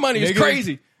tour money is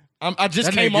crazy. I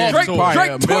just came off tour.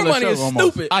 Drake tour money is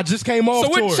stupid. I just came off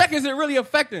tour. So what check is it really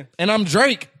affecting? And I'm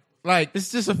Drake. Like, it's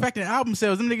just affecting album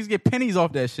sales. Them niggas get pennies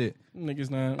off that shit.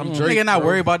 Niggas not. I'm Drake. Nigga not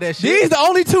worried about that shit. These the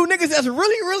only 2 niggas that's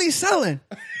really selling.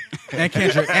 And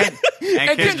Kendrick. and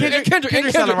Kendrick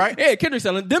selling, right? Yeah, Kendrick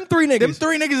selling. Them 3 niggas. Them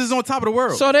 3 niggas is on top of the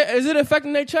world. So is it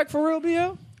affecting their check for real,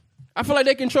 BL? I feel like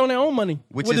they control their own money.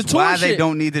 Which with is the tour why shit. they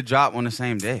don't need to drop on the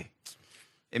same day.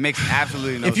 It makes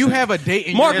absolutely no sense. If you have a date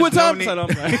in Mark, what time? Nah,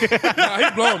 he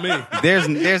blowing me. There's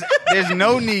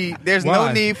no need. There's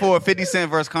no need for a 50 Cent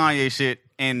versus Kanye shit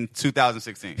in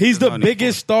 2016. He's the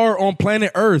biggest star on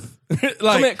planet Earth.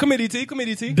 Like, come here,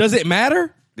 DT. Does it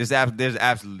matter? There's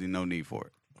absolutely no need for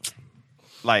it.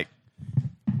 Like,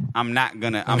 I'm not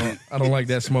gonna. I don't like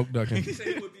that smoke ducking.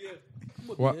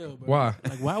 Why?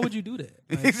 Like, why would you do that?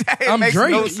 Like, exactly. I'm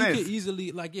Drake. You could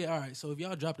easily, like, yeah, all right. So if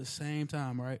y'all drop the same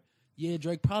time, right? yeah,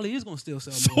 Drake probably is gonna still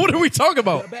sell more. So what are we talking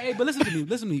about? But listen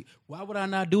to me. Why would I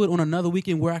not do it on another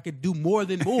weekend where I could do more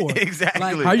than more? Exactly.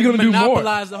 Like, how are you gonna do more?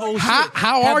 Monopolize the whole shit.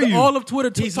 How are you? All of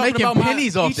Twitter He's talking making about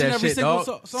pennies off that shit,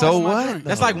 dog. So what?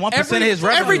 That's like 1% of his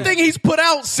revenue. Everything he's put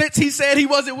out since he said he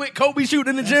wasn't with Kobe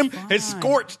shooting in the gym has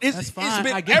scorched. It's fine.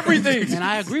 been I get everything. that. And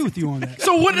I agree with you on that.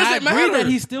 So what does I it matter? agree that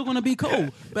he's still going to be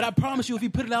cold. But I promise you, if he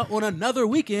put it out on another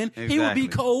weekend, he would be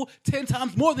cold 10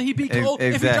 times more than he'd be cold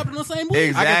if he dropped it on the same week.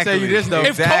 Exactly. I can tell you this, though.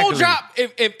 If Cole dropped,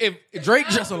 if Drake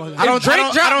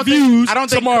dropped views think,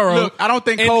 tomorrow, look, I don't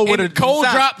think Cole would have. Cole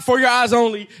dropped For Your Eyes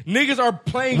Only. Niggas are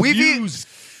playing views.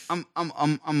 I'm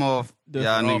off.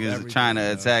 Y'all niggas trying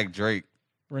to attack Drake.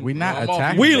 We not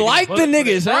attacking. We like the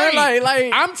niggas, right?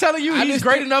 Like I'm telling you, he's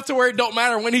great enough to where it don't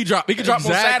matter when he drop. He can drop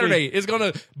on Saturday. It's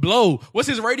gonna blow. What's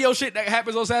his radio shit that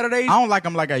happens on Saturdays? I don't like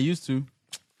him like I used to.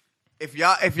 If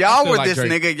y'all were like this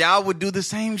Drake. Nigga, y'all would do the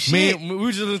same shit. We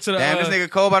was just into the damn, this nigga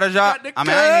Cole about to drop. I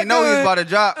mean, I didn't even know he was about to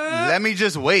drop. Let me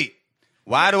just wait.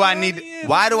 Why do I need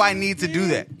to do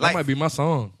that? Like, that might be my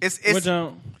song.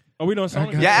 Are we doing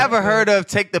songs? Y'all ever heard of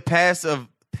take the path of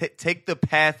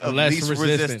least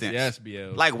resistance? Yes,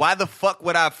 BL. Like, why the fuck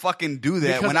would I fucking do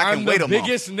that when I can wait a month? I'm the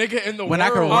biggest nigga in the world. When I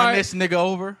can run this nigga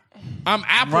over, I'm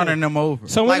Apple. running them over.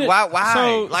 So like, why? Why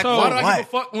do I give a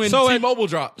fuck when T-Mobile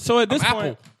drops? So at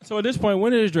this point,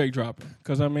 when is Drake dropping?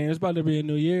 Because I mean, it's about to be a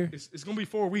new year. It's gonna be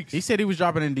 4 weeks. He said he was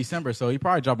dropping in December, so he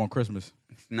probably dropped on Christmas.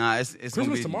 Nah, it's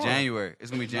gonna be tomorrow. January.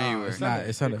 It's gonna be January. It's not.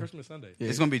 It's Sunday. Christmas Sunday.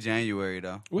 It's gonna be January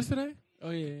though. What's today?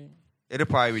 Oh yeah. It'll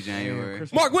probably be January.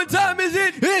 Mark, what time is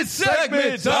it? It's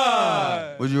segment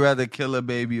time. Would you rather kill a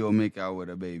baby or make out with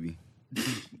a baby?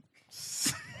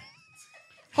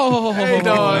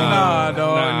 Nah.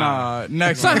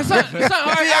 Next son. I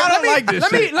don't like this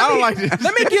shit. I don't like this.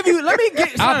 Let me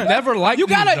get. I've never liked you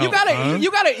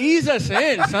gotta ease us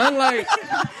in, son. Like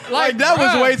that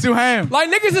was way too ham. Like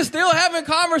niggas is still having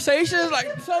conversations.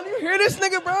 Like, son, you hear this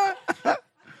nigga, bro?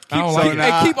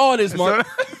 Keep all this, Mark.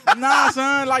 Nah,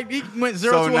 son. Like he went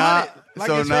 0 to 100. Like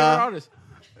his favorite artist.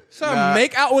 Son,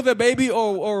 make out with a baby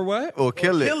or what? Or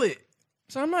kill it.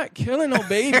 So I'm not killing no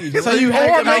babies. So you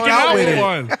have to make out with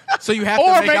one. So you have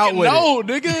to make out with it. No,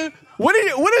 nigga. What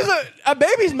is a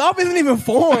baby's mouth isn't even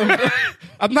formed?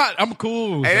 I'm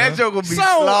cool. Hey, that joke will be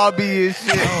slobby as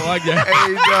shit. I don't like that.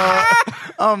 Hey, dog.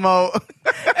 I'm out.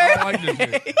 I don't like this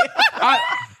shit.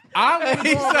 I want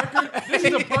to go on record. This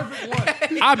is the perfect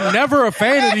one. I'm never a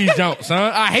fan of these jokes,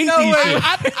 son. I hate these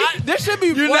shit. This should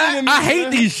be funny. I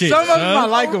hate these shit. Some of them I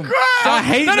like them. I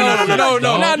hate No.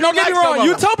 Don't get me wrong.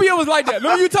 Utopia was like that.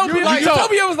 Remember Utopia?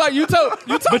 Utopia was like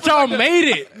Utopia. But y'all made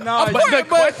it. No,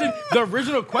 the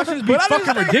original questions be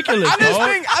fucking ridiculous.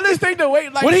 I just think the way.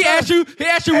 Like, what he asked you,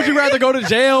 would you rather go to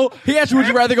jail? He asked you, would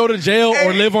you rather go to jail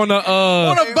or live on a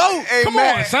boat? Come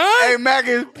on, son. Hey, Mac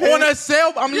is on a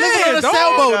sailboat. I'm living on a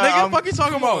sailboat, nigga. What the fuck you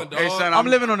talking about? Hey, son, I'm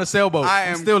living on a sailboat.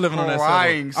 I'm still living on that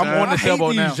sailboat. Son. I'm on the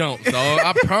sailboat now. These jumps, dog.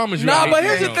 I promise you. Nah, but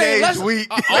here's the thing.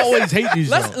 I always hate these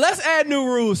jumps. Let's add new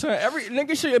rules, son. Every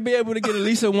nigga should be able to get at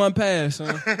least a one pass,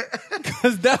 son.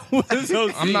 Because that was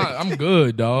so. I'm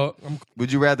good, dog.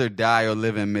 Would you rather die or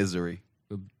live in misery?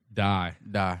 Die.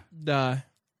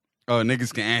 Oh,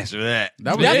 niggas can answer that.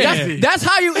 That's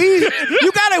how you ease.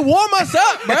 You gotta warm us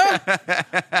up, bro.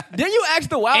 Then you ask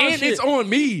the wild shit. And it's on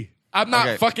me. I'm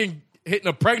not fucking hitting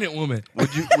a pregnant woman.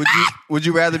 Would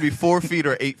you rather be 4 feet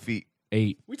or 8 feet?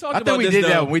 8. We talked about this.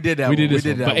 We did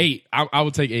that. But 8. I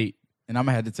would take 8. And I'm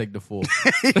gonna have to take the 4.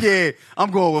 Yeah,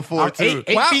 I'm going with 4 too.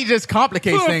 8 feet just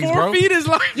complicates things, bro. 4 feet is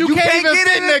like you can't even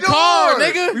fit in the car,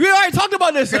 nigga. We already talked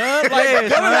about this, son. Like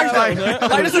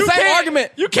it's the same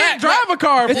argument. You can't drive a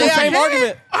car. It's the same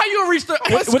argument. How you gonna reach the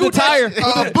with the tire?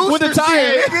 With the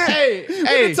tire. Hey,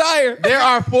 with the tire. There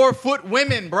are 4-foot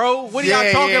women, bro. What are y'all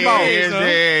talking about?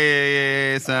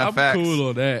 Yeah. I'm facts. cool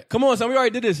on that. Come on, son. We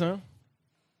already did this, huh?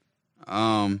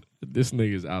 This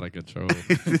nigga's out of control.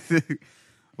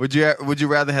 Would you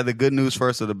rather have the good news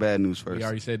first or the bad news first? We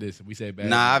already said this. We said bad.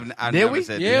 Nah, I never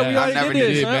said yeah, that. we already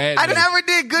did this. Bad I never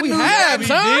did good news. We have,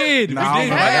 son. We did.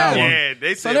 Yeah,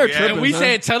 they said they're we tripping. And we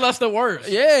said, tell us the worst.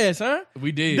 Yeah, son.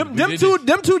 We did. Them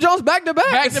two jumps back to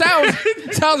back.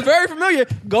 It sounds very familiar.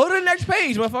 Go to the next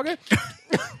page, motherfucker.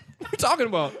 What you talking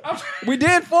about? We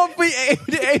did 4 feet 8.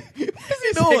 What's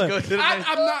he doing?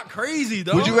 I'm not crazy,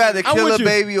 though. Would you rather kill a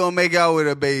baby or make out with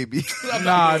a baby?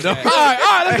 Nah, don't. All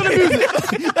right, let's go to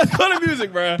music. Let's go to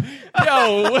music, bro.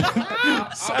 Yo,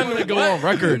 I'm gonna go on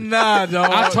record. Nah,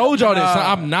 dog. I told y'all this.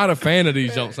 I'm not a fan of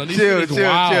these jokes. Chill.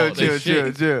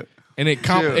 And it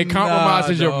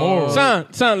compromises your morals.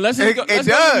 Son, let's It go does.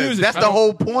 to music. That's the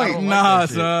whole point. Nah,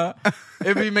 son.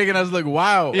 It be making us look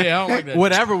wild. Yeah, I don't like that.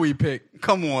 Whatever we pick.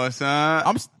 Come on,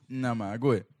 son. No, man.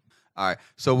 Go ahead. All right.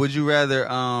 So would you rather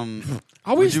Are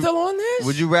we still on this?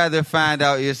 Would you rather find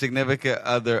out your significant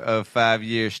other of 5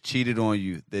 years cheated on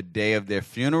you the day of their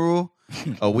funeral,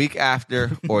 a week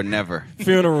after, or never?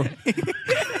 Funeral.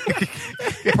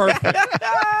 Perfect.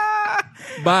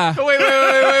 Bye. Wait.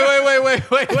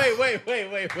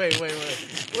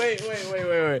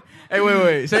 Hey,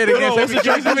 wait. Say it again. Give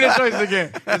me the choices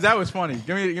again. Because that was funny.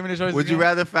 Give me the choices Would you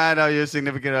rather find out your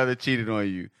significant other cheated on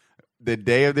you the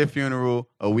day of their funeral,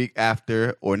 a week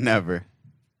after, or never?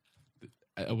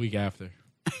 A week after.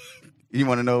 You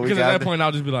want to know a week because after? At that point,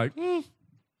 I'll just be like, What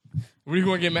are you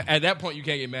going to get mad? At that point, you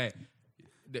can't get mad.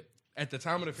 At the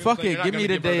time of the funeral, fuck it. Give me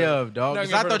the day of, dog.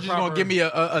 Because I thought you were going to give me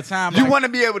a time. You want to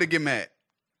be able to get mad.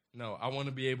 No, I want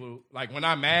to be able, like, when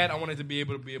I'm mad, I want it to be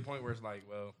able to be a point where it's like,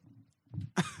 well,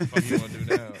 what you want to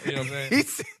do now? You know what I'm saying?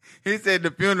 He said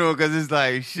the funeral because it's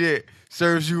like, shit,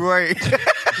 serves you right. Hey,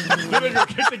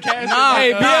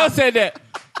 Bill said that.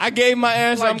 I gave my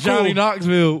answer. Like I'm Johnny cool.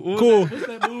 Knoxville. Cool. What's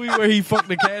that movie where he fucked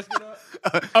the casket up?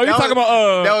 Oh, you talking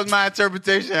about That was my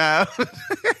interpretation. Yeah,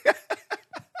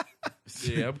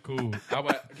 I'm cool. How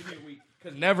about give me a week?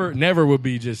 Because never would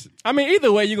be just. I mean,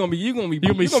 either way, you're gonna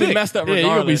be messed up. Regardless, Yeah, you're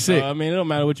gonna be sick. So, I mean, it don't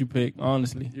matter what you pick.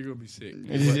 Honestly, You're gonna be sick.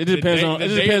 it depends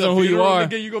on who you are.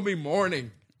 Nigga, you're gonna be mourning.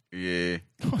 Yeah.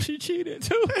 Oh, she cheated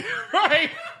too.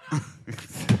 Right.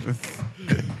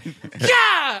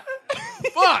 Yeah.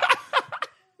 Fuck.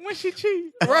 When she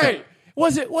cheat, right?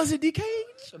 Was it DK?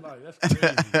 That's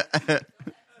crazy.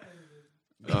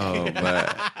 Oh man.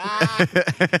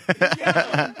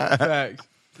 Facts.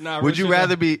 Nah, Would you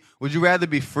rather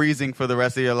be freezing for the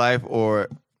rest of your life or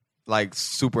like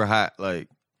super hot? Like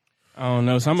I don't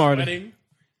know. Some already. Sweating.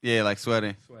 yeah, like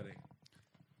sweating.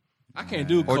 I can't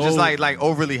do Or cold. just like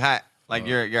overly hot. Like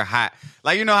you're hot.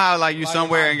 Like you know how like you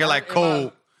somewhere and you're like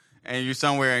cold and you're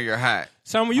somewhere and you're hot.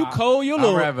 Some when you cold, you I'd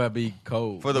little rather be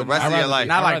cold. For the rest of your life.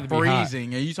 Not I'd like rather be hot.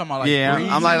 freezing. And you talking about like Yeah,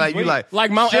 freezing? I'm like you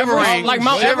like Mount shivering,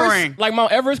 Everest,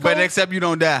 Mount Everest, but cold? except you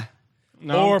don't die.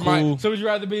 No, Or I'm cool. so would you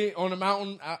rather be on the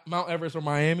mountain, Mount Everest or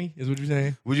Miami? Is what you're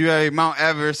saying? Would you rather Mount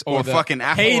Everest or the fucking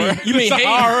Africa? Haiti. You mean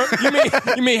Sahara.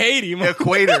 Haiti? You mean Haiti?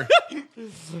 Equator.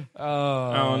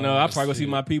 I don't know. I'll probably go see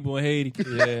my people in Haiti.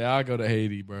 Yeah, I'll go to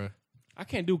Haiti, bro. I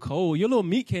can't do cold. Your little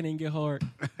meat can't even get hard.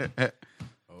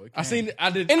 I seen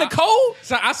the cold.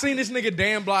 So I seen this nigga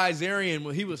Dan Blazarian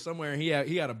when he was somewhere and he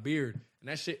had a beard and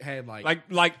that shit had like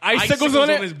icicles on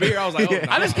it. his beard. I was like, oh, no.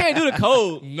 I just can't do the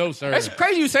cold. No, sir. That's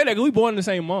crazy you say that because we born in the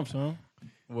same month, son.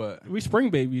 What? We spring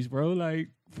babies, bro. Like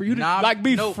for you to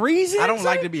be no, freezing. I don't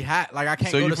like to be hot. Like I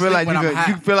can't So go you to feel sleep like when I'm hot.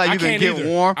 you feel like I you can can't get either.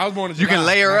 warm. I was born in You can July,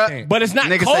 layer and I up. can't. But it's not Niggas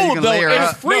say you cold can though. layer It's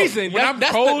up. freezing. No, when I'm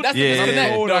That's cold, that's yeah, the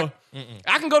disconnect. cold, though.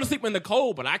 I can go to sleep in the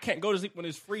cold, but I can't go to sleep when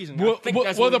it's freezing. Well, I think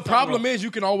that's the what he's talking problem about. is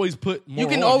you can always put more You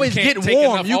can on. always can't get take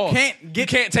warm. enough You off.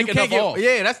 can't take enough off.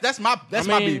 Yeah, that's my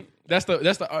beef. That's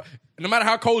the no matter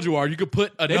how cold you are, you could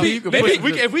put enough. you could put-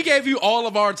 If we gave you all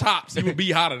of our tops, it would be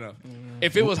hot enough.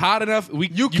 If it was hot enough,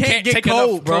 you can't get take cold,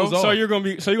 enough bro. clothes off. So you're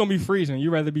gonna be freezing. You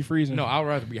rather be freezing? No, I'd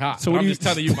rather be hot. So So what I'm do you- just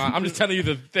telling you. I'm just telling you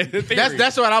the theory.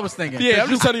 That's what I was thinking. yeah. I'm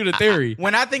just telling you the theory.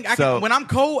 When I think So- when I'm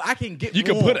cold, I can get. You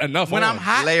can warm. put enough When on. I'm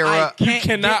hot, Layer I up. You can't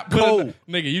cannot get put cold.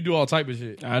 nigga. You do all type of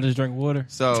shit. I just drink water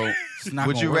So not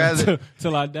would gonna you work. rather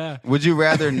till I die. would you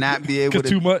rather not be able Cause to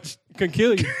too much. Can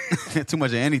kill you. too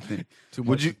much of anything? Too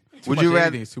Would much. you Too would much you of rather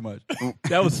anything is too much.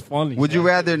 That was funny. would you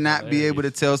rather not be able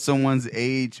to tell someone's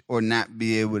age or not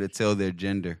be able to tell their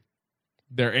gender?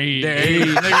 Their age.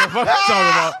 Nigga, fuck you talking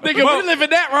about? Nigga, we living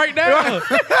that right now.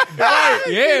 Right.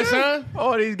 Yeah, son.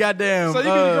 All these goddamn So you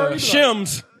can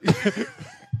shims?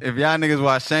 If y'all niggas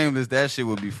watch Shameless, that shit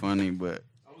would be funny. But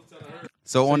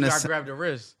so on you the gotta grab the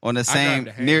wrist. on the grabbed same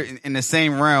the hand. near in the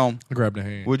same realm, Grab the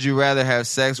hand. would you rather have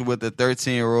sex with a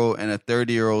 13-year-old and a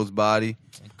 30-year-old's body,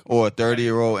 or a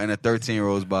 30-year-old and a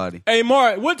 13-year-old's body? Hey,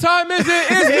 Mark, what time is it?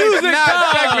 It's music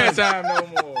time.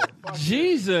 time no more.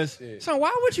 Jesus. So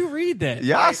why would you read that?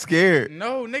 Y'all scared?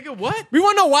 No, nigga, what? We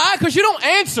want to know why? Because you don't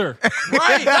answer.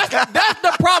 Right. That's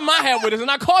the problem I have with this. And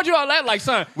I called you out that like,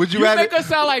 son, Would you rather- make us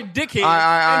sound like dickheads All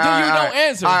right, until you don't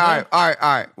answer. All son.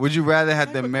 right. Would you rather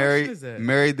have to of marry question is that?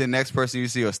 marry the next person you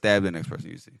see or stab the next person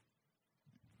you see?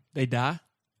 They die?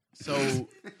 So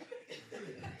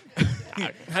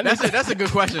I that's a good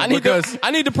question. need because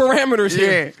I need the parameters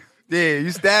here. Yeah.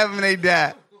 You stab them, they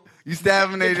die. You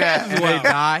stab them, they die. they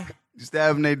die. You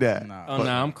stab them, they die. Oh,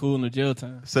 nah, I'm cool in the jail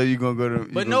time. So you gonna go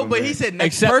to? But no, but he said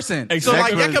next Except- person. So except-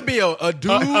 like that could be a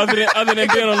dude. Other than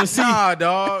being on the seat. Nah,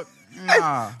 dog.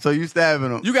 Nah. So you stabbing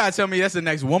them? You gotta tell me that's the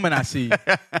next woman I see.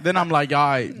 Then I'm like, all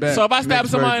right, bet. So if I stab Next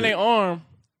somebody in person. their arm,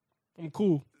 I'm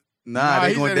cool. Nah, they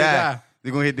he gonna said die.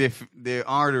 They're gonna hit their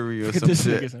artery or some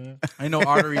shit. Ain't no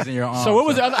arteries in your arm. So what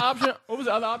was the other option? What was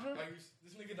the other option?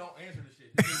 This nigga don't answer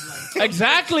the shit.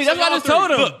 Exactly. That's what I just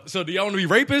told him. Look, so do y'all want to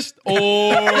be rapists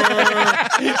or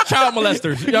child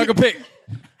molesters? Y'all can pick.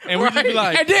 And we just be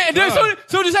like, and then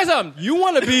so just say something. You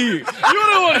want to be? You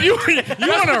want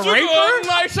to rape her?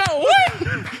 Like something?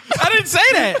 What? I didn't say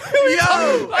that.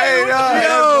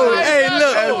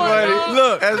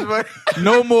 That's funny.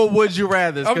 No more would you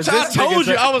rather. I told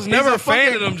you I was never a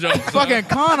fan of them Jones. Fucking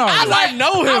con artist. I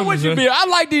know him. I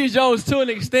like these Jones to an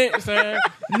extent, sir.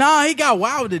 Nah, he got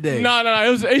wild today. No.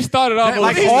 It started off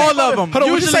like all of them. Hold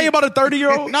on, what you say about a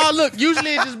 30-year-old? Nah, look.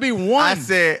 Usually it just be one.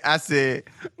 I said.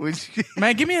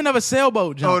 Man, give me another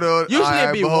sailboat joke. Hold on. Usually right,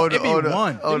 it'd be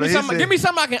one. Give me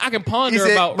something I can ponder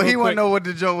about. But he want to know what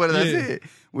the joke was. I said,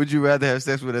 would you rather have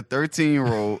sex with a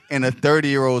 13-year-old in a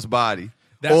 30-year-old's body?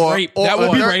 That's rape. That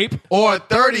would be rape. Or a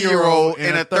 30-year-old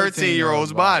in a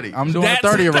 13-year-old's body. I'm doing a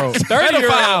 30-year-old.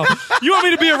 30-year-old. You want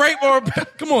me to be a rape or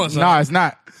come on, son? Nah, it's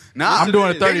not. Nah, I'm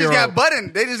doing a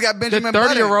 30-year-old. They just got Benjamin the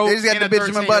 30-year-old Button. They just got the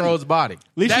Benjamin Button. body.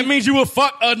 That means you will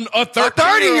fuck a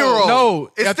 30-year-old.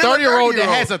 No, it's a 30-year-old that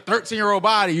has a 13-year-old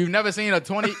body. You've never seen a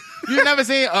 20. You've never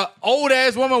seen an old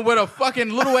ass woman with a fucking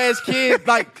little ass kid.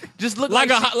 Like just look like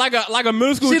a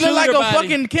middle school. She look like body. a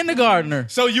fucking kindergartner.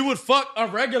 So you would fuck a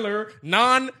regular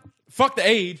fuck the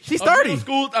age. She's 30. Middle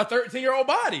school, a 13-year-old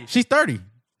body. She's 30.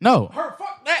 No.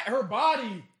 Fuck that. Her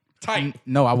body tight.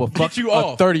 No, I will fuck you a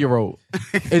off. 30-year-old.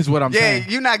 Is what I'm saying. Yeah,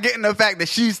 you're not getting the fact that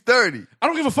she's 30. I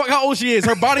don't give a fuck how old she is.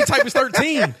 Her body type is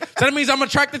 13. So that means I'm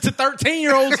attracted to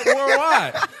 13-year-olds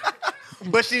worldwide.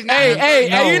 But she's not. Hey,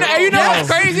 you know what's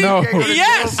crazy? No.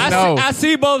 Yes. I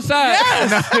see both sides.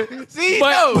 Yes. See,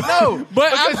 but, no.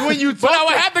 But I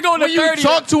would have to go into 30. When you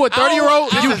talk to a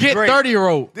 30-year-old, you get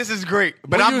 30-year-old. This is great.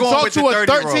 But when I'm going with the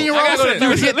 30-year-old. When you talk to a 13-year-old,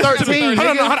 you get 13.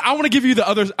 Hold on, I want to give you the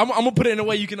others. I'm going to put it in a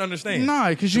way you can understand. Nah,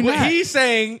 because you're what not. He's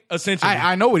saying, essentially.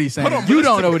 I know what he's saying. Hold on, you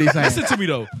don't know what he's saying. Listen to me,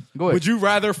 though. Go ahead. Would you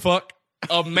rather fuck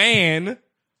a man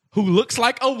who looks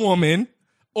like a woman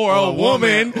or a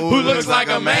woman who looks like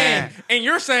a man? And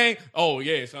you're saying, oh,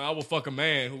 yeah, so I will fuck a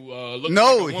man who looks like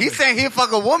a woman. He's saying he'll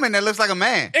fuck a woman that looks like a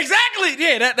man. Exactly.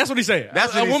 Yeah, that's what he's saying.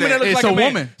 That's what a he's woman saying. that looks It's like a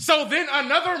man. woman. So then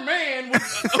another man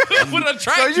would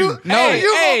attract So you. you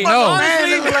gonna fuck a man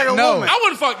that looks like a woman. I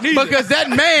wouldn't fuck neither. Because that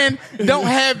man don't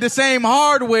have the same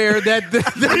hardware that the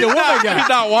woman got. He's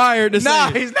not wired the same.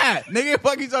 Nah, he's not. Nigga, what the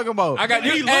fuck you talking about?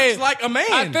 He looks like a man.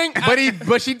 I think.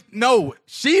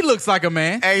 She looks like a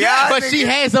man. Hey, but she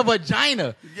has a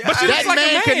vagina. But she looks That like a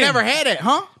man man. could never have that,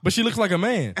 huh? But she looks like a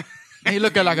man. He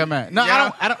looking like a man. No,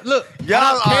 Y'all- I don't. Look, I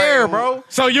y'all don't care, are- bro.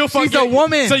 So you'll fuck. She's a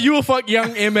woman. So you will fuck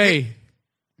young M.A.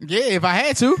 Yeah, if I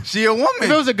had to. She a woman. If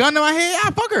it was a gun to my head,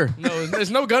 I'd fuck her. No, there's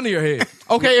no gun to your head.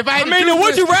 Okay, if I had to then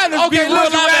would you rather? Okay, be would you real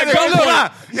live rather? at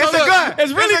gunpoint? It's a gun.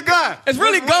 It's really a gun. It's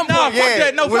really gunpoint. Fuck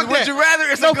that. No, fuck that. Would you rather?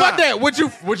 It's No, a gun. fuck that.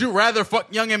 Would you rather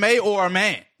fuck young M.A. or a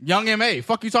man? Young M.A.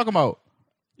 Fuck you talking about?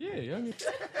 Yeah, young.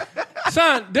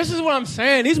 Son, this is what I'm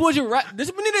saying. These would you rather. We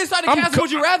need to decide to cancel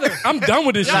would you rather. I'm done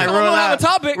with this shit. Like, we don't have a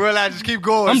topic. Relax, just keep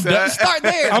going. I'm son. done. Start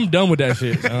there. I'm done with that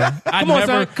shit. Son. I Come on,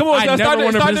 son. Come on, son. I Start never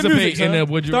want to the participate music, in son. a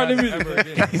would you Start the rather music. ever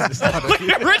again. Look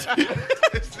at Rich.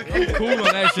 I'm cool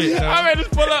on that shit. Son. I mean,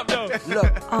 just pull up though.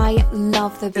 Look, I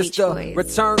love the it's Beach the Boys.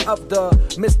 return of the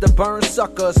Mr. Burn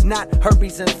suckers, not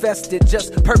herpes infested,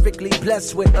 just perfectly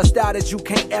blessed with a style that you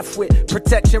can't F with.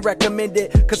 Protection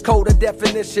recommended, cause code a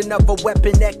definition of a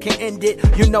weapon that can end it.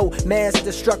 You know, mass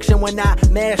destruction when I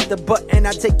mash the button.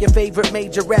 I take your favorite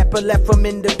major rapper, left them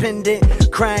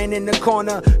independent. Crying in the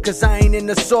corner, cause I ain't in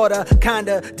the sorta.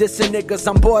 Kinda dissing niggas,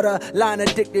 I'm borderline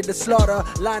addicted to slaughter.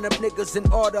 Line up niggas in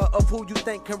order of who you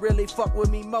think can really fuck with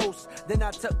me most. Then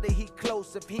I tuck the heat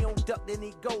close. If he don't duck, then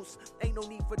he ghosts. Ain't no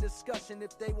need for discussion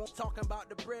if they won't talk about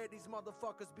the bread. These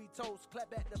motherfuckers be toast.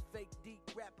 Clap at the fake deep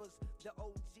rappers, the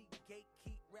OG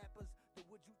gatekeep rappers. The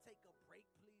would you